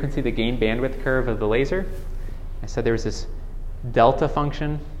function of frequency, the gain bandwidth curve of the laser. I said there was this delta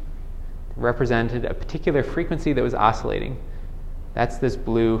function that represented a particular frequency that was oscillating. That's this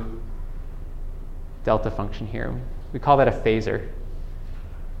blue delta function here. We call that a phasor.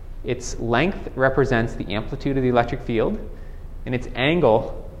 Its length represents the amplitude of the electric field, and its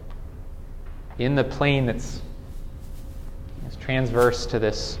angle in the plane that's transverse to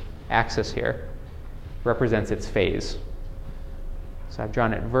this axis here represents its phase. So I've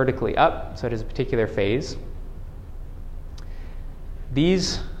drawn it vertically up, so it has a particular phase.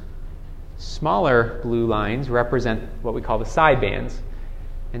 These smaller blue lines represent what we call the sidebands.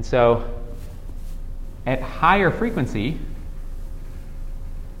 And so at higher frequency,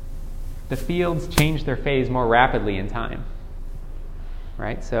 the fields change their phase more rapidly in time.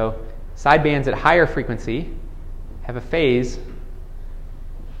 Right? So sidebands at higher frequency have a phase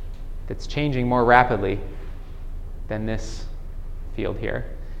that's changing more rapidly than this field here.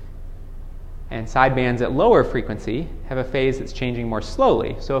 And sidebands at lower frequency have a phase that's changing more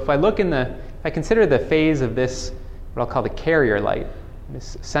slowly. So if I consider the phase of this, what I'll call the carrier light,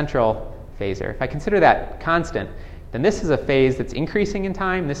 this central phasor, if I consider that constant, then this is a phase that's increasing in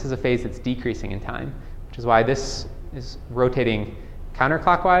time, this is a phase that's decreasing in time, which is why this is rotating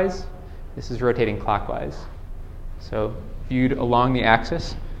counterclockwise, this is rotating clockwise. So viewed along the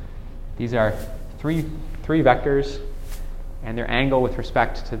axis, these are three vectors, and their angle with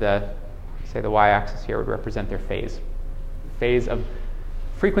respect to the, say, the y-axis here would represent their phase of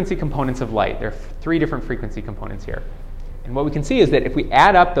frequency components of light. There are three different frequency components here. And what we can see is that if we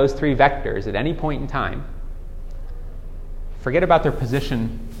add up those three vectors at any point in time, forget about their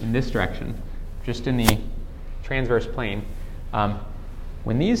position in this direction, just in the transverse plane,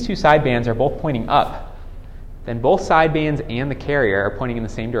 when these two sidebands are both pointing up, then both sidebands and the carrier are pointing in the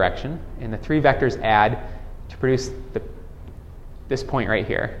same direction, and the three vectors add to produce this point right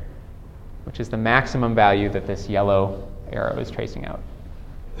here, which is the maximum value that this yellow arrow is tracing out.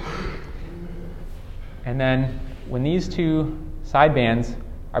 And then when these two sidebands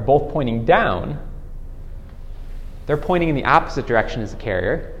are both pointing down, they're pointing in the opposite direction as the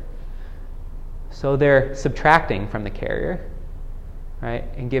carrier. So they're subtracting from the carrier, right,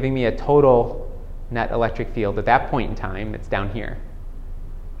 and giving me a total net electric field at that point in time that's down here.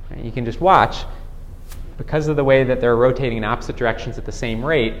 Right? You can just watch, because of the way that they're rotating in opposite directions at the same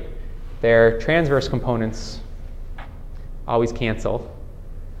rate, their transverse components always cancel.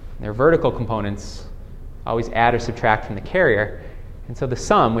 Their vertical components always add or subtract from the carrier. And so the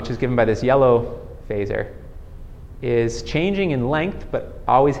sum, which is given by this yellow phasor, is changing in length but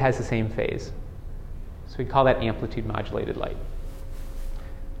always has the same phase. So we call that amplitude modulated light.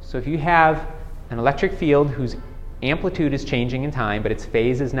 So if you have an electric field whose amplitude is changing in time but its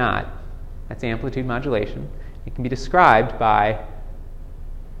phase is not, that's amplitude modulation. It can be described by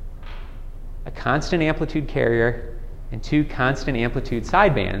a constant amplitude carrier and two constant amplitude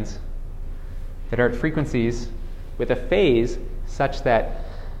sidebands that are at frequencies with a phase such that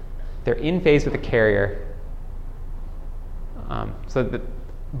they're in phase with the carrier, so that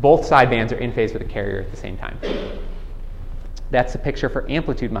both sidebands are in phase with the carrier at the same time. That's a picture for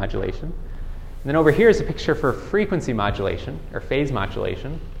amplitude modulation. And then over here is a picture for frequency modulation, or phase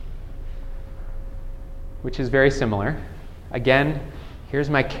modulation, which is very similar. Again, here's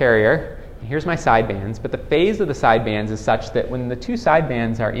my carrier, and here's my sidebands, but the phase of the sidebands is such that when the two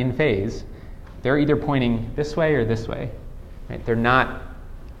sidebands are in phase, they're either pointing this way or this way. Right? They're not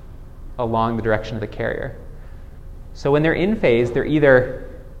along the direction of the carrier. So when they're in phase, they're either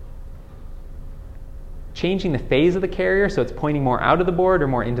changing the phase of the carrier, so it's pointing more out of the board or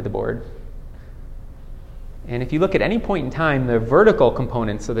more into the board. And if you look at any point in time, the vertical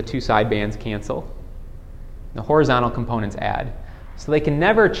components of the two sidebands cancel. The horizontal components add. So they can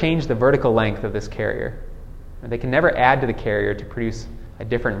never change the vertical length of this carrier. Or they can never add to the carrier to produce a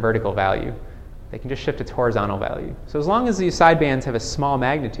different vertical value. They can just shift its horizontal value. So as long as these sidebands have a small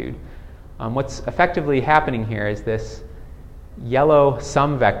magnitude, what's effectively happening here is this yellow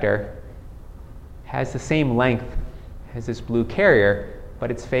sum vector has the same length as this blue carrier,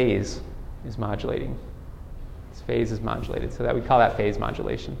 but its phase is modulating. Its phase is modulated, so that we call that phase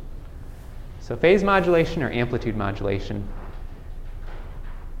modulation. So phase modulation or amplitude modulation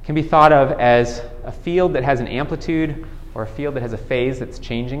can be thought of as a field that has an amplitude or a field that has a phase that's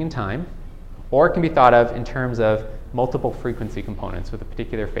changing in time, or it can be thought of in terms of multiple frequency components with a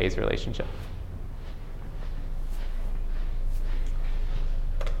particular phase relationship.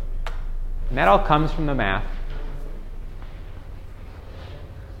 And that all comes from the math.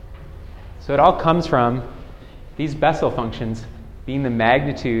 So it all comes from these Bessel functions being the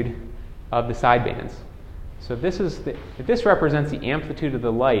magnitude of the sidebands. So if this represents the amplitude of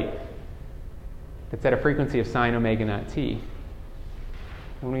the light that's at a frequency of sine omega naught t,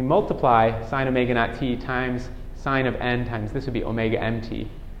 when we multiply sine omega naught t times sine of n times this would be omega mt,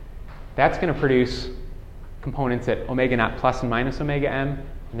 that's going to produce components at omega naught plus and minus omega m,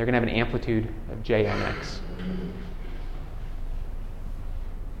 and they're going to have an amplitude of jmx,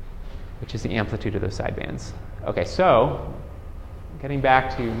 which is the amplitude of those sidebands. Okay, so getting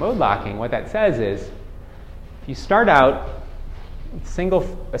back to mode locking, what that says is if you start out with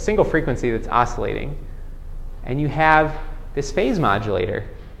a single frequency that's oscillating, and you have this phase modulator,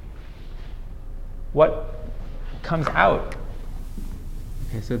 what comes out,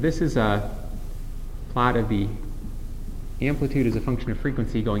 okay, so this is a plot of the amplitude as a function of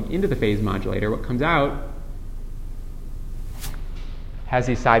frequency going into the phase modulator. What comes out has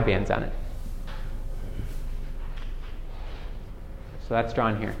these sidebands on it. So that's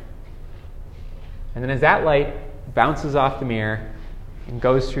drawn here. And then as that light bounces off the mirror and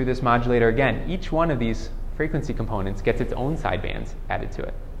goes through this modulator again, each one of these frequency components gets its own sidebands added to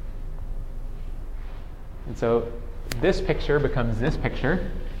it. And so this picture becomes this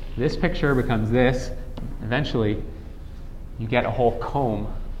picture becomes this. Eventually, you get a whole comb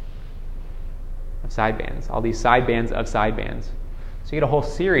of sidebands, all these sidebands of sidebands. So you get a whole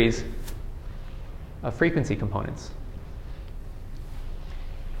series of frequency components.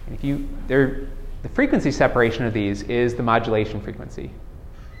 And the frequency separation of these is the modulation frequency.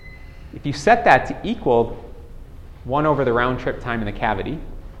 If you set that to equal 1 over the round trip time in the cavity,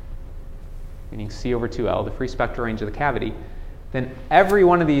 meaning c over 2L, the free spectral range of the cavity, then every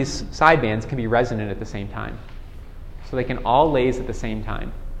one of these sidebands can be resonant at the same time. So they can all lase at the same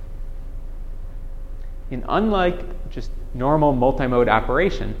time. And unlike just normal multimode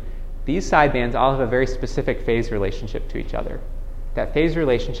operation, these sidebands all have a very specific phase relationship to each other. That phase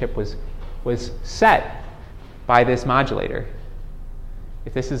relationship was set by this modulator.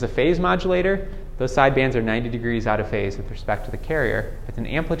 If this is a phase modulator, those sidebands are 90 degrees out of phase with respect to the carrier. If it's an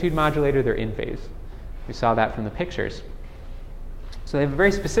amplitude modulator, they're in phase. We saw that from the pictures. So they have a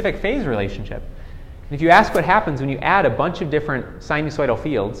very specific phase relationship. And if you ask what happens when you add a bunch of different sinusoidal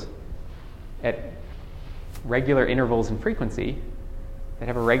fields at regular intervals in frequency that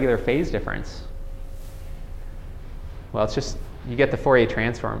have a regular phase difference, well, it's just you get the Fourier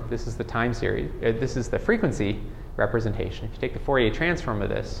transform. This is the time series. This is the frequency representation. If you take the Fourier transform of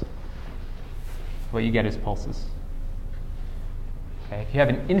this, what you get is pulses. Okay? If you have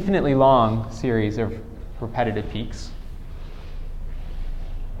an infinitely long series of repetitive peaks,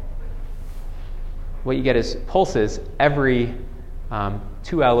 what you get is pulses every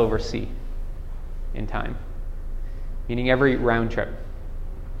 2L over c in time, meaning every round trip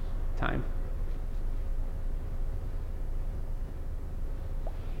time.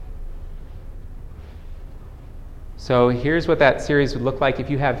 So here's what that series would look like if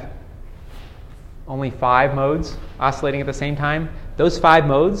you have only 5 modes oscillating at the same time. Those 5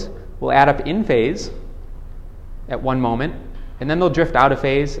 modes will add up in phase at one moment, and then they'll drift out of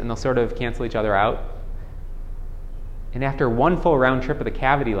phase and they'll sort of cancel each other out. And after one full round trip of the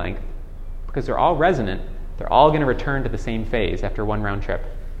cavity length, because they're all resonant, they're all going to return to the same phase after one round trip.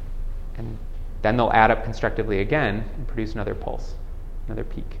 And then they'll add up constructively again and produce another pulse, another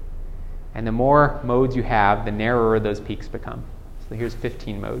peak. And the more modes you have, the narrower those peaks become. So here's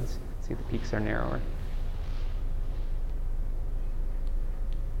 15 modes. See, the peaks are narrower.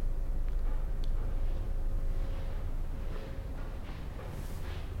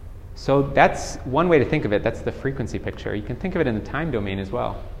 So that's one way to think of it. That's the frequency picture. You can think of it in the time domain as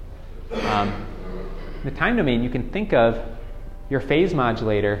well. In the time domain, you can think of your phase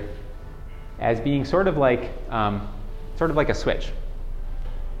modulator as being sort of like a switch.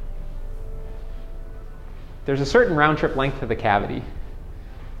 There's a certain round trip length to the cavity.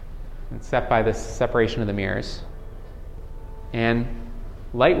 It's set by this separation of the mirrors. And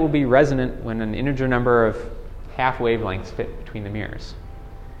light will be resonant when an integer number of half wavelengths fit between the mirrors.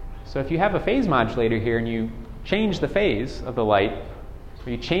 So if you have a phase modulator here and you change the phase of the light,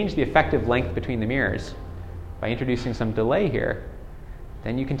 or you change the effective length between the mirrors by introducing some delay here,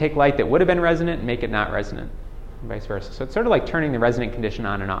 then you can take light that would have been resonant and make it not resonant, and vice versa. So it's sort of like turning the resonant condition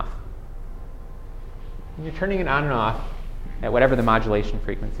on and off. When you're turning it on and off, at whatever the modulation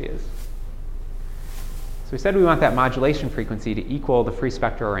frequency is. So we said we want that modulation frequency to equal the free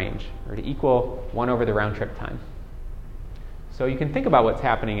spectral range, or to equal 1 over the round trip time. So you can think about what's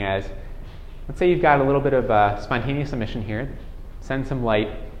happening as, let's say you've got a little bit of spontaneous emission here, send some light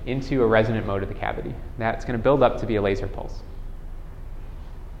into a resonant mode of the cavity. That's going to build up to be a laser pulse.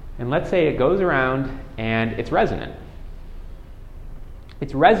 And let's say it goes around and it's resonant.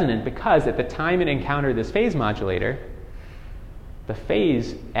 It's resonant because at the time it encountered this phase modulator, the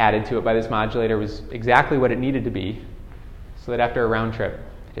phase added to it by this modulator was exactly what it needed to be, so that after a round trip,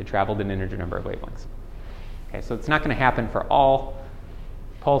 it had traveled an integer number of wavelengths. Okay, so it's not going to happen for all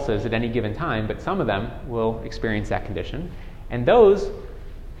pulses at any given time, but some of them will experience that condition. And those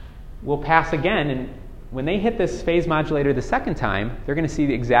will pass again, and when they hit this phase modulator the second time, they're going to see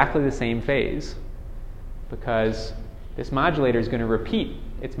exactly the same phase, because this modulator is going to repeat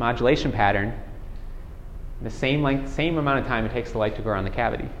its modulation pattern the same length, same amount of time it takes the light to go around the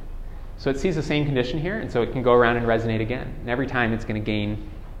cavity. So it sees the same condition here, and so it can go around and resonate again. And every time it's going to gain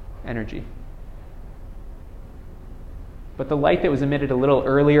energy. But the light that was emitted a little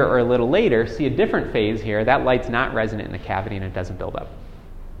earlier or a little later, see a different phase here. That light's not resonant in the cavity and it doesn't build up.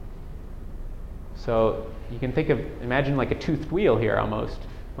 So you can think of, imagine like a toothed wheel here almost.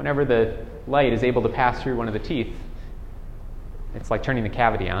 Whenever the light is able to pass through one of the teeth, it's like turning the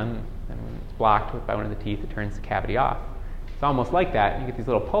cavity on, and when it's blocked by one of the teeth, it turns the cavity off. It's almost like that. You get these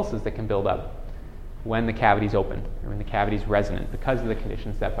little pulses that can build up when the cavity's open, or when the cavity's resonant, because of the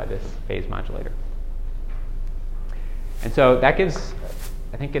conditions set by this phase modulator. And so that gives,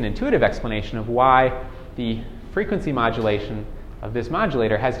 I think, an intuitive explanation of why the frequency modulation of this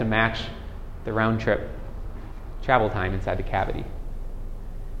modulator has to match the round-trip travel time inside the cavity.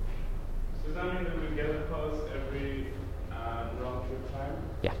 So does that mean that we get a pulse every round-trip time?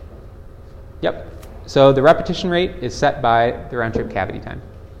 Yeah. Yep. So the repetition rate is set by the round-trip cavity time.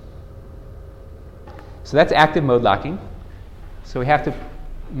 So that's active mode locking. So we have to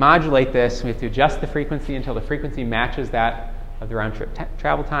modulate this. We have to adjust the frequency until the frequency matches that of the round-trip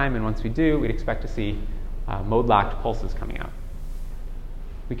travel time. And once we do, we'd expect to see mode-locked pulses coming out.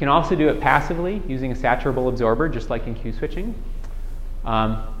 We can also do it passively using a saturable absorber, just like in Q switching.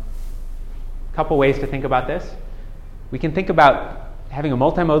 A couple ways to think about this. We can think about having a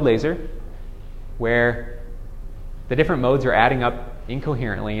multi-mode laser where the different modes are adding up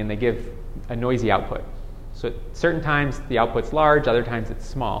incoherently and they give a noisy output. So at certain times the output's large, other times it's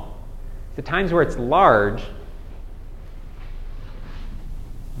small. The times where it's large,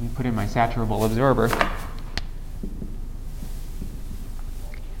 let me put in my saturable absorber.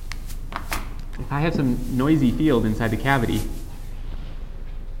 If I have some noisy field inside the cavity,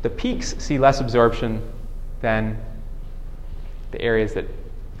 the peaks see less absorption than the areas that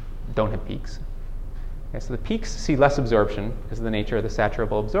don't have peaks. Okay, so the peaks see less absorption because of the nature of the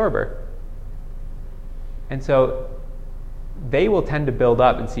saturable absorber. And so they will tend to build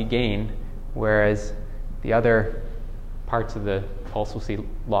up and see gain, whereas the other parts of the pulse will see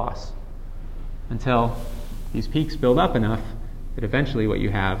loss, until these peaks build up enough that eventually what you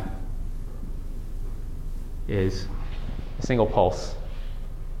have is a single pulse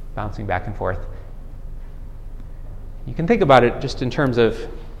bouncing back and forth. You can think about it just in terms of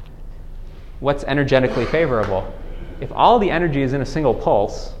what's energetically favorable. If all the energy is in a single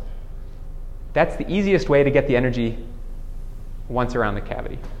pulse, that's the easiest way to get the energy once around the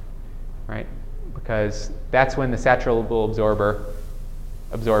cavity, right? Because that's when the saturable absorber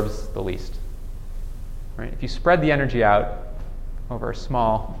absorbs the least, right? If you spread the energy out over a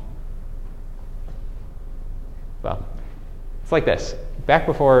small, well, it's like this. Back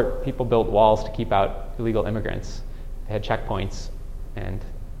before people built walls to keep out illegal immigrants, they had checkpoints, and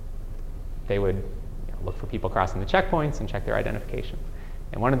they would look for people crossing the checkpoints and check their identification.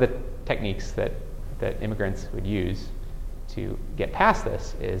 And one of the techniques that immigrants would use to get past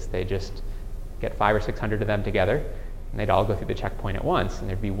this is they just get 500 or 600 of them together, and they'd all go through the checkpoint at once, and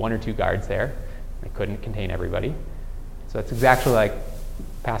there'd be 1 or 2 guards there. They couldn't contain everybody. So it's exactly like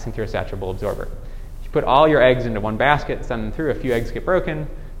passing through a saturable absorber. If you put all your eggs into one basket, send them through, a few eggs get broken,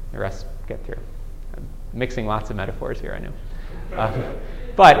 the rest get through. I'm mixing lots of metaphors here, I know.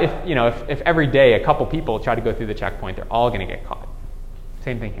 But if every day a couple people try to go through the checkpoint, they're all going to get caught.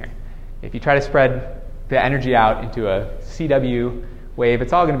 Same thing here. If you try to spread the energy out into a CW wave,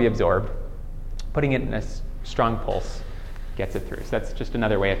 it's all going to be absorbed. Putting it in a strong pulse gets it through. So that's just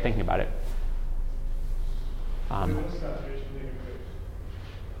another way of thinking about it.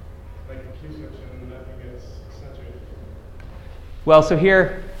 Well, so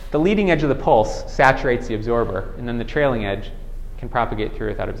here, the leading edge of the pulse saturates the absorber, and then the trailing edge can propagate through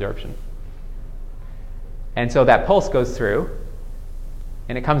without absorption. And so that pulse goes through,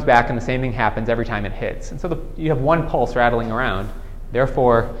 and it comes back, and the same thing happens every time it hits. And so you have one pulse rattling around.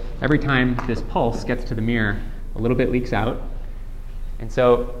 Therefore, every time this pulse gets to the mirror, a little bit leaks out. And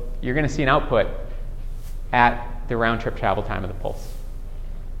so you're going to see an output at the round-trip travel time of the pulse.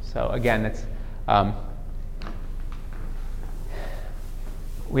 So again, that's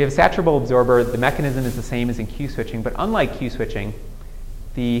we have a saturable absorber. The mechanism is the same as in Q switching, but unlike Q switching,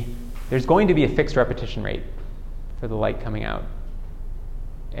 there's going to be a fixed repetition rate for the light coming out.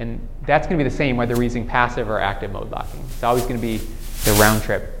 And that's going to be the same whether we're using passive or active mode locking. It's always going to be the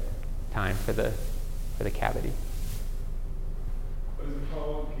round-trip time for the cavity. What is the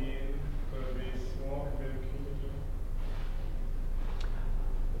power gain going to be small compared to Q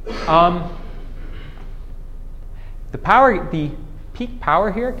switching? The peak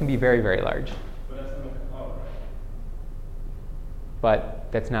power here can be very, very large. But that's not like power, right?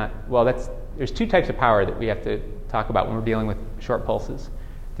 But that's not, there's two types of power that we have to talk about when we're dealing with short pulses.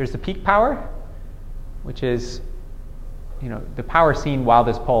 There's the peak power, which is the power seen while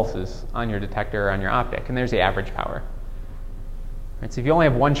this pulse is on your detector or on your optic, and there's the average power. Right, so if you only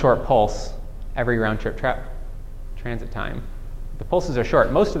have one short pulse every round-trip transit time, the pulses are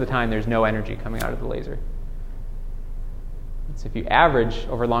short. Most of the time, there's no energy coming out of the laser. So if you average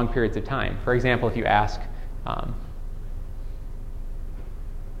over long periods of time, for example, if you ask,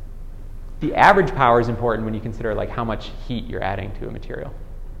 the average power is important when you consider how much heat you're adding to a material,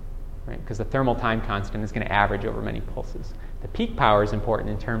 right? Because the thermal time constant is going to average over many pulses. The peak power is important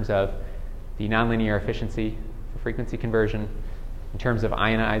in terms of the nonlinear efficiency for frequency conversion, in terms of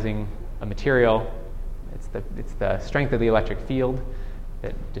ionizing a material. It's the strength of the electric field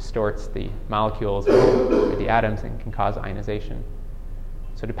that distorts the molecules or the atoms and can cause ionization.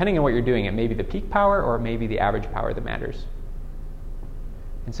 So depending on what you're doing, it may be the peak power or it may be the average power that matters.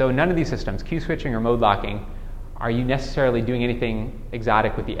 And so in none of these systems, Q switching or mode locking, are you necessarily doing anything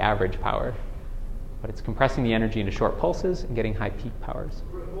exotic with the average power. But it's compressing the energy into short pulses and getting high peak powers.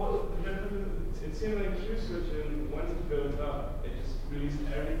 Well, it seems like Q switching, once it builds up, it just releases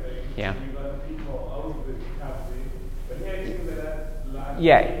everything. Yeah. So you got the peak power out of the cavity. But here it seems that line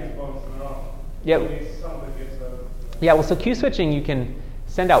is bouncing around. Yeah. Something gets Yeah, well, so Q switching, you can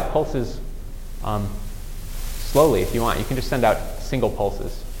send out pulses slowly if you want. You can just send out single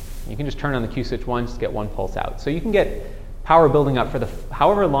pulses. You can just turn on the Q switch once, get one pulse out. So you can get power building up for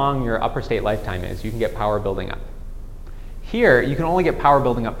however long your upper state lifetime is, you can get power building up. Here, you can only get power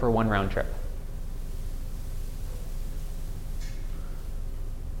building up for one round trip.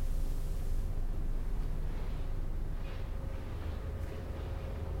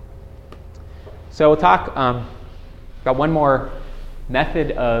 So we'll talk about one more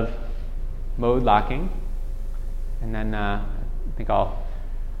method of mode locking, and then I think I'll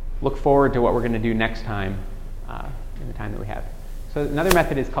look forward to what we're going to do next time in the time that we have. So another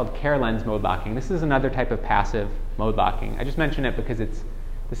method is called Kerr lens mode locking. This is another type of passive mode locking. I just mention it because it's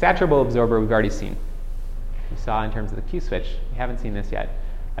the saturable absorber we've already seen. We saw in terms of the Q switch. We haven't seen this yet.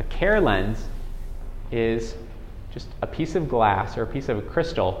 A Kerr lens is just a piece of glass or a piece of a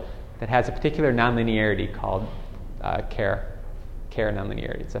crystal that has a particular nonlinearity called Kerr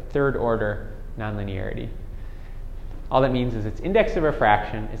nonlinearity. It's a third order nonlinearity. All that means is its index of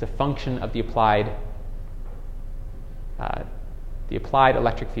refraction is a function of the applied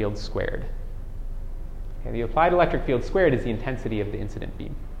electric field squared. Okay, the applied electric field squared is the intensity of the incident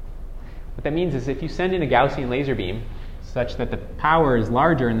beam. What that means is if you send in a Gaussian laser beam such that the power is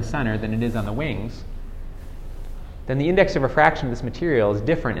larger in the center than it is on the wings, then the index of refraction of this material is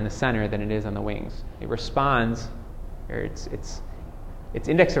different in the center than it is on the wings. It responds, or its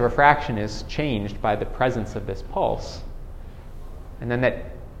index of refraction is changed by the presence of this pulse. And then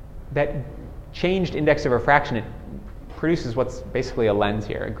that changed index of refraction, it produces what's basically a lens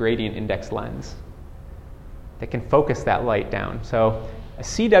here, a gradient index lens that can focus that light down. So a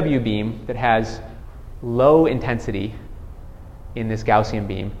CW beam that has low intensity in this Gaussian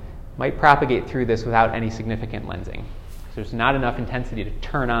beam might propagate through this without any significant lensing. So there's not enough intensity to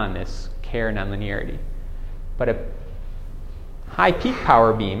turn on this Kerr nonlinearity. But a high peak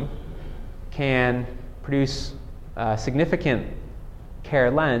power beam can produce a significant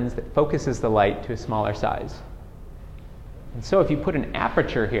Kerr lens that focuses the light to a smaller size. And so if you put an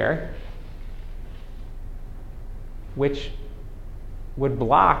aperture here, which would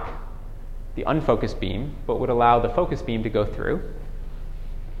block the unfocused beam, but would allow the focused beam to go through.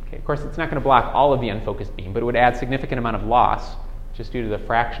 Okay, of course, it's not going to block all of the unfocused beam, but it would add significant amount of loss just due to the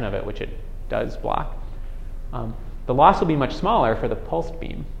fraction of it which it does block. The loss will be much smaller for the pulsed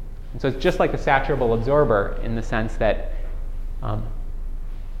beam. And so it's just like the saturable absorber in the sense that that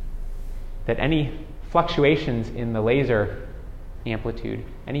any fluctuations in the laser amplitude.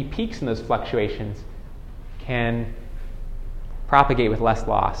 Any peaks in those fluctuations can propagate with less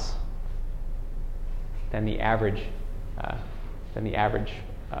loss than the average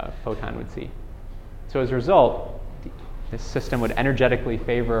photon would see. So as a result, this system would energetically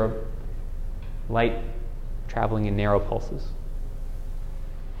favor light traveling in narrow pulses.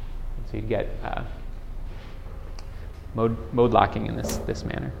 So you'd get mode locking in this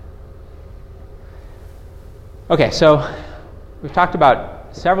manner. Okay, so we've talked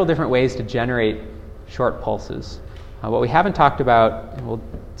about several different ways to generate short pulses. What we haven't talked about, and we'll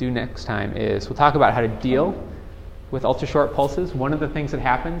do next time, is we'll talk about how to deal with ultra-short pulses. One of the things that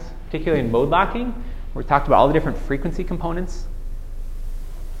happens, particularly in mode locking, we talked about all the different frequency components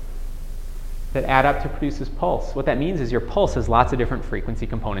that add up to produce this pulse. What that means is your pulse has lots of different frequency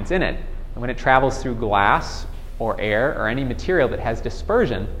components in it. And when it travels through glass or air or any material that has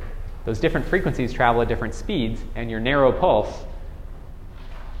dispersion, those different frequencies travel at different speeds, and your narrow pulse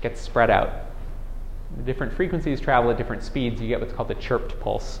gets spread out. The different frequencies travel at different speeds. You get what's called the chirped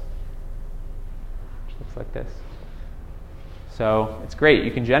pulse, which looks like this. So it's great.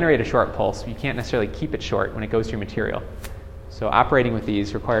 You can generate a short pulse. You can't necessarily keep it short when it goes through material. So operating with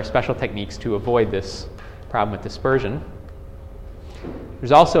these requires special techniques to avoid this problem with dispersion.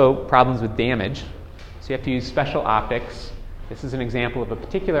 There's also problems with damage. So you have to use special optics. This is an example of a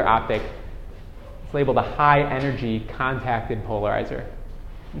particular optic. It's labeled a high-energy contacted polarizer.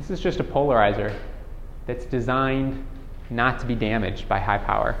 This is just a polarizer that's designed not to be damaged by high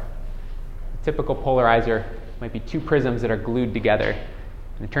power. A typical polarizer might be two prisms that are glued together.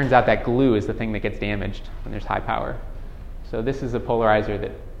 And it turns out that glue is the thing that gets damaged when there's high power. So this is a polarizer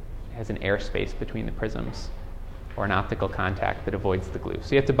that has an airspace between the prisms, or an optical contact that avoids the glue.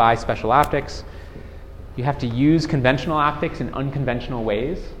 So you have to buy special optics. You have to use conventional optics in unconventional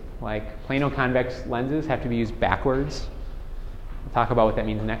ways, like plano-convex lenses have to be used backwards. We'll talk about what that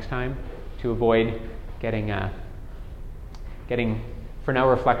means next time, to avoid getting Fresnel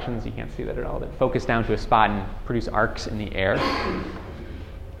reflections, you can't see that at all, that focus down to a spot and produce arcs in the air.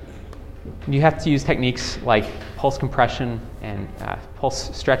 You have to use techniques like pulse compression and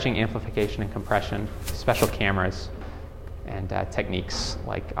pulse stretching, amplification, and compression, special cameras, and techniques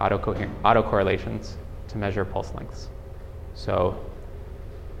like autocorrelations to measure pulse lengths. So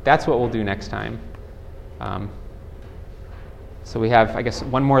that's what we'll do next time. So we have, I guess,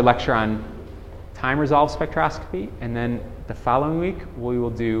 one more lecture on time-resolved spectroscopy, and then the following week we will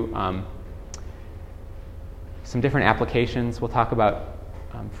do some different applications. We'll talk about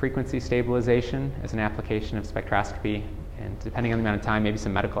frequency stabilization as an application of spectroscopy, and depending on the amount of time, maybe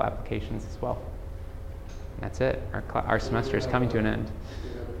some medical applications as well. And that's it. Our semester is coming to an end.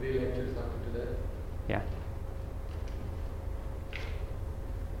 You have 3 lectures after today. Yeah.